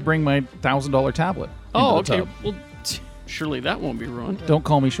 No, I bring my $1,000 tablet. Oh, into the okay. tub. Well, surely that won't be ruined. Don't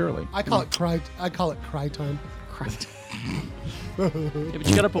call me Shirley. I call it cry. I call it cry time. Yeah, but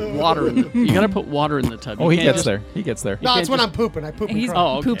you gotta put water in the. You gotta put water in the tub. Oh, You he can't gets just- there. He gets there. No, can't it's when just- I'm pooping. I poop and He's cry.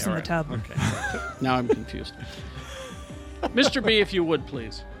 Oh, okay, poops in all the tub. Now I'm confused. Mr. B, if you would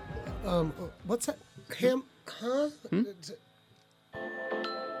please. What's that? Ham? Huh?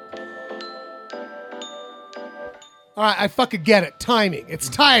 All right, I fucking get it. Timing. It's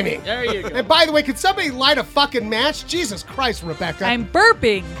timing. There you go. And by the way, could somebody light a fucking match? Jesus Christ, Rebecca. I'm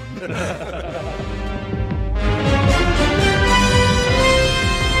burping.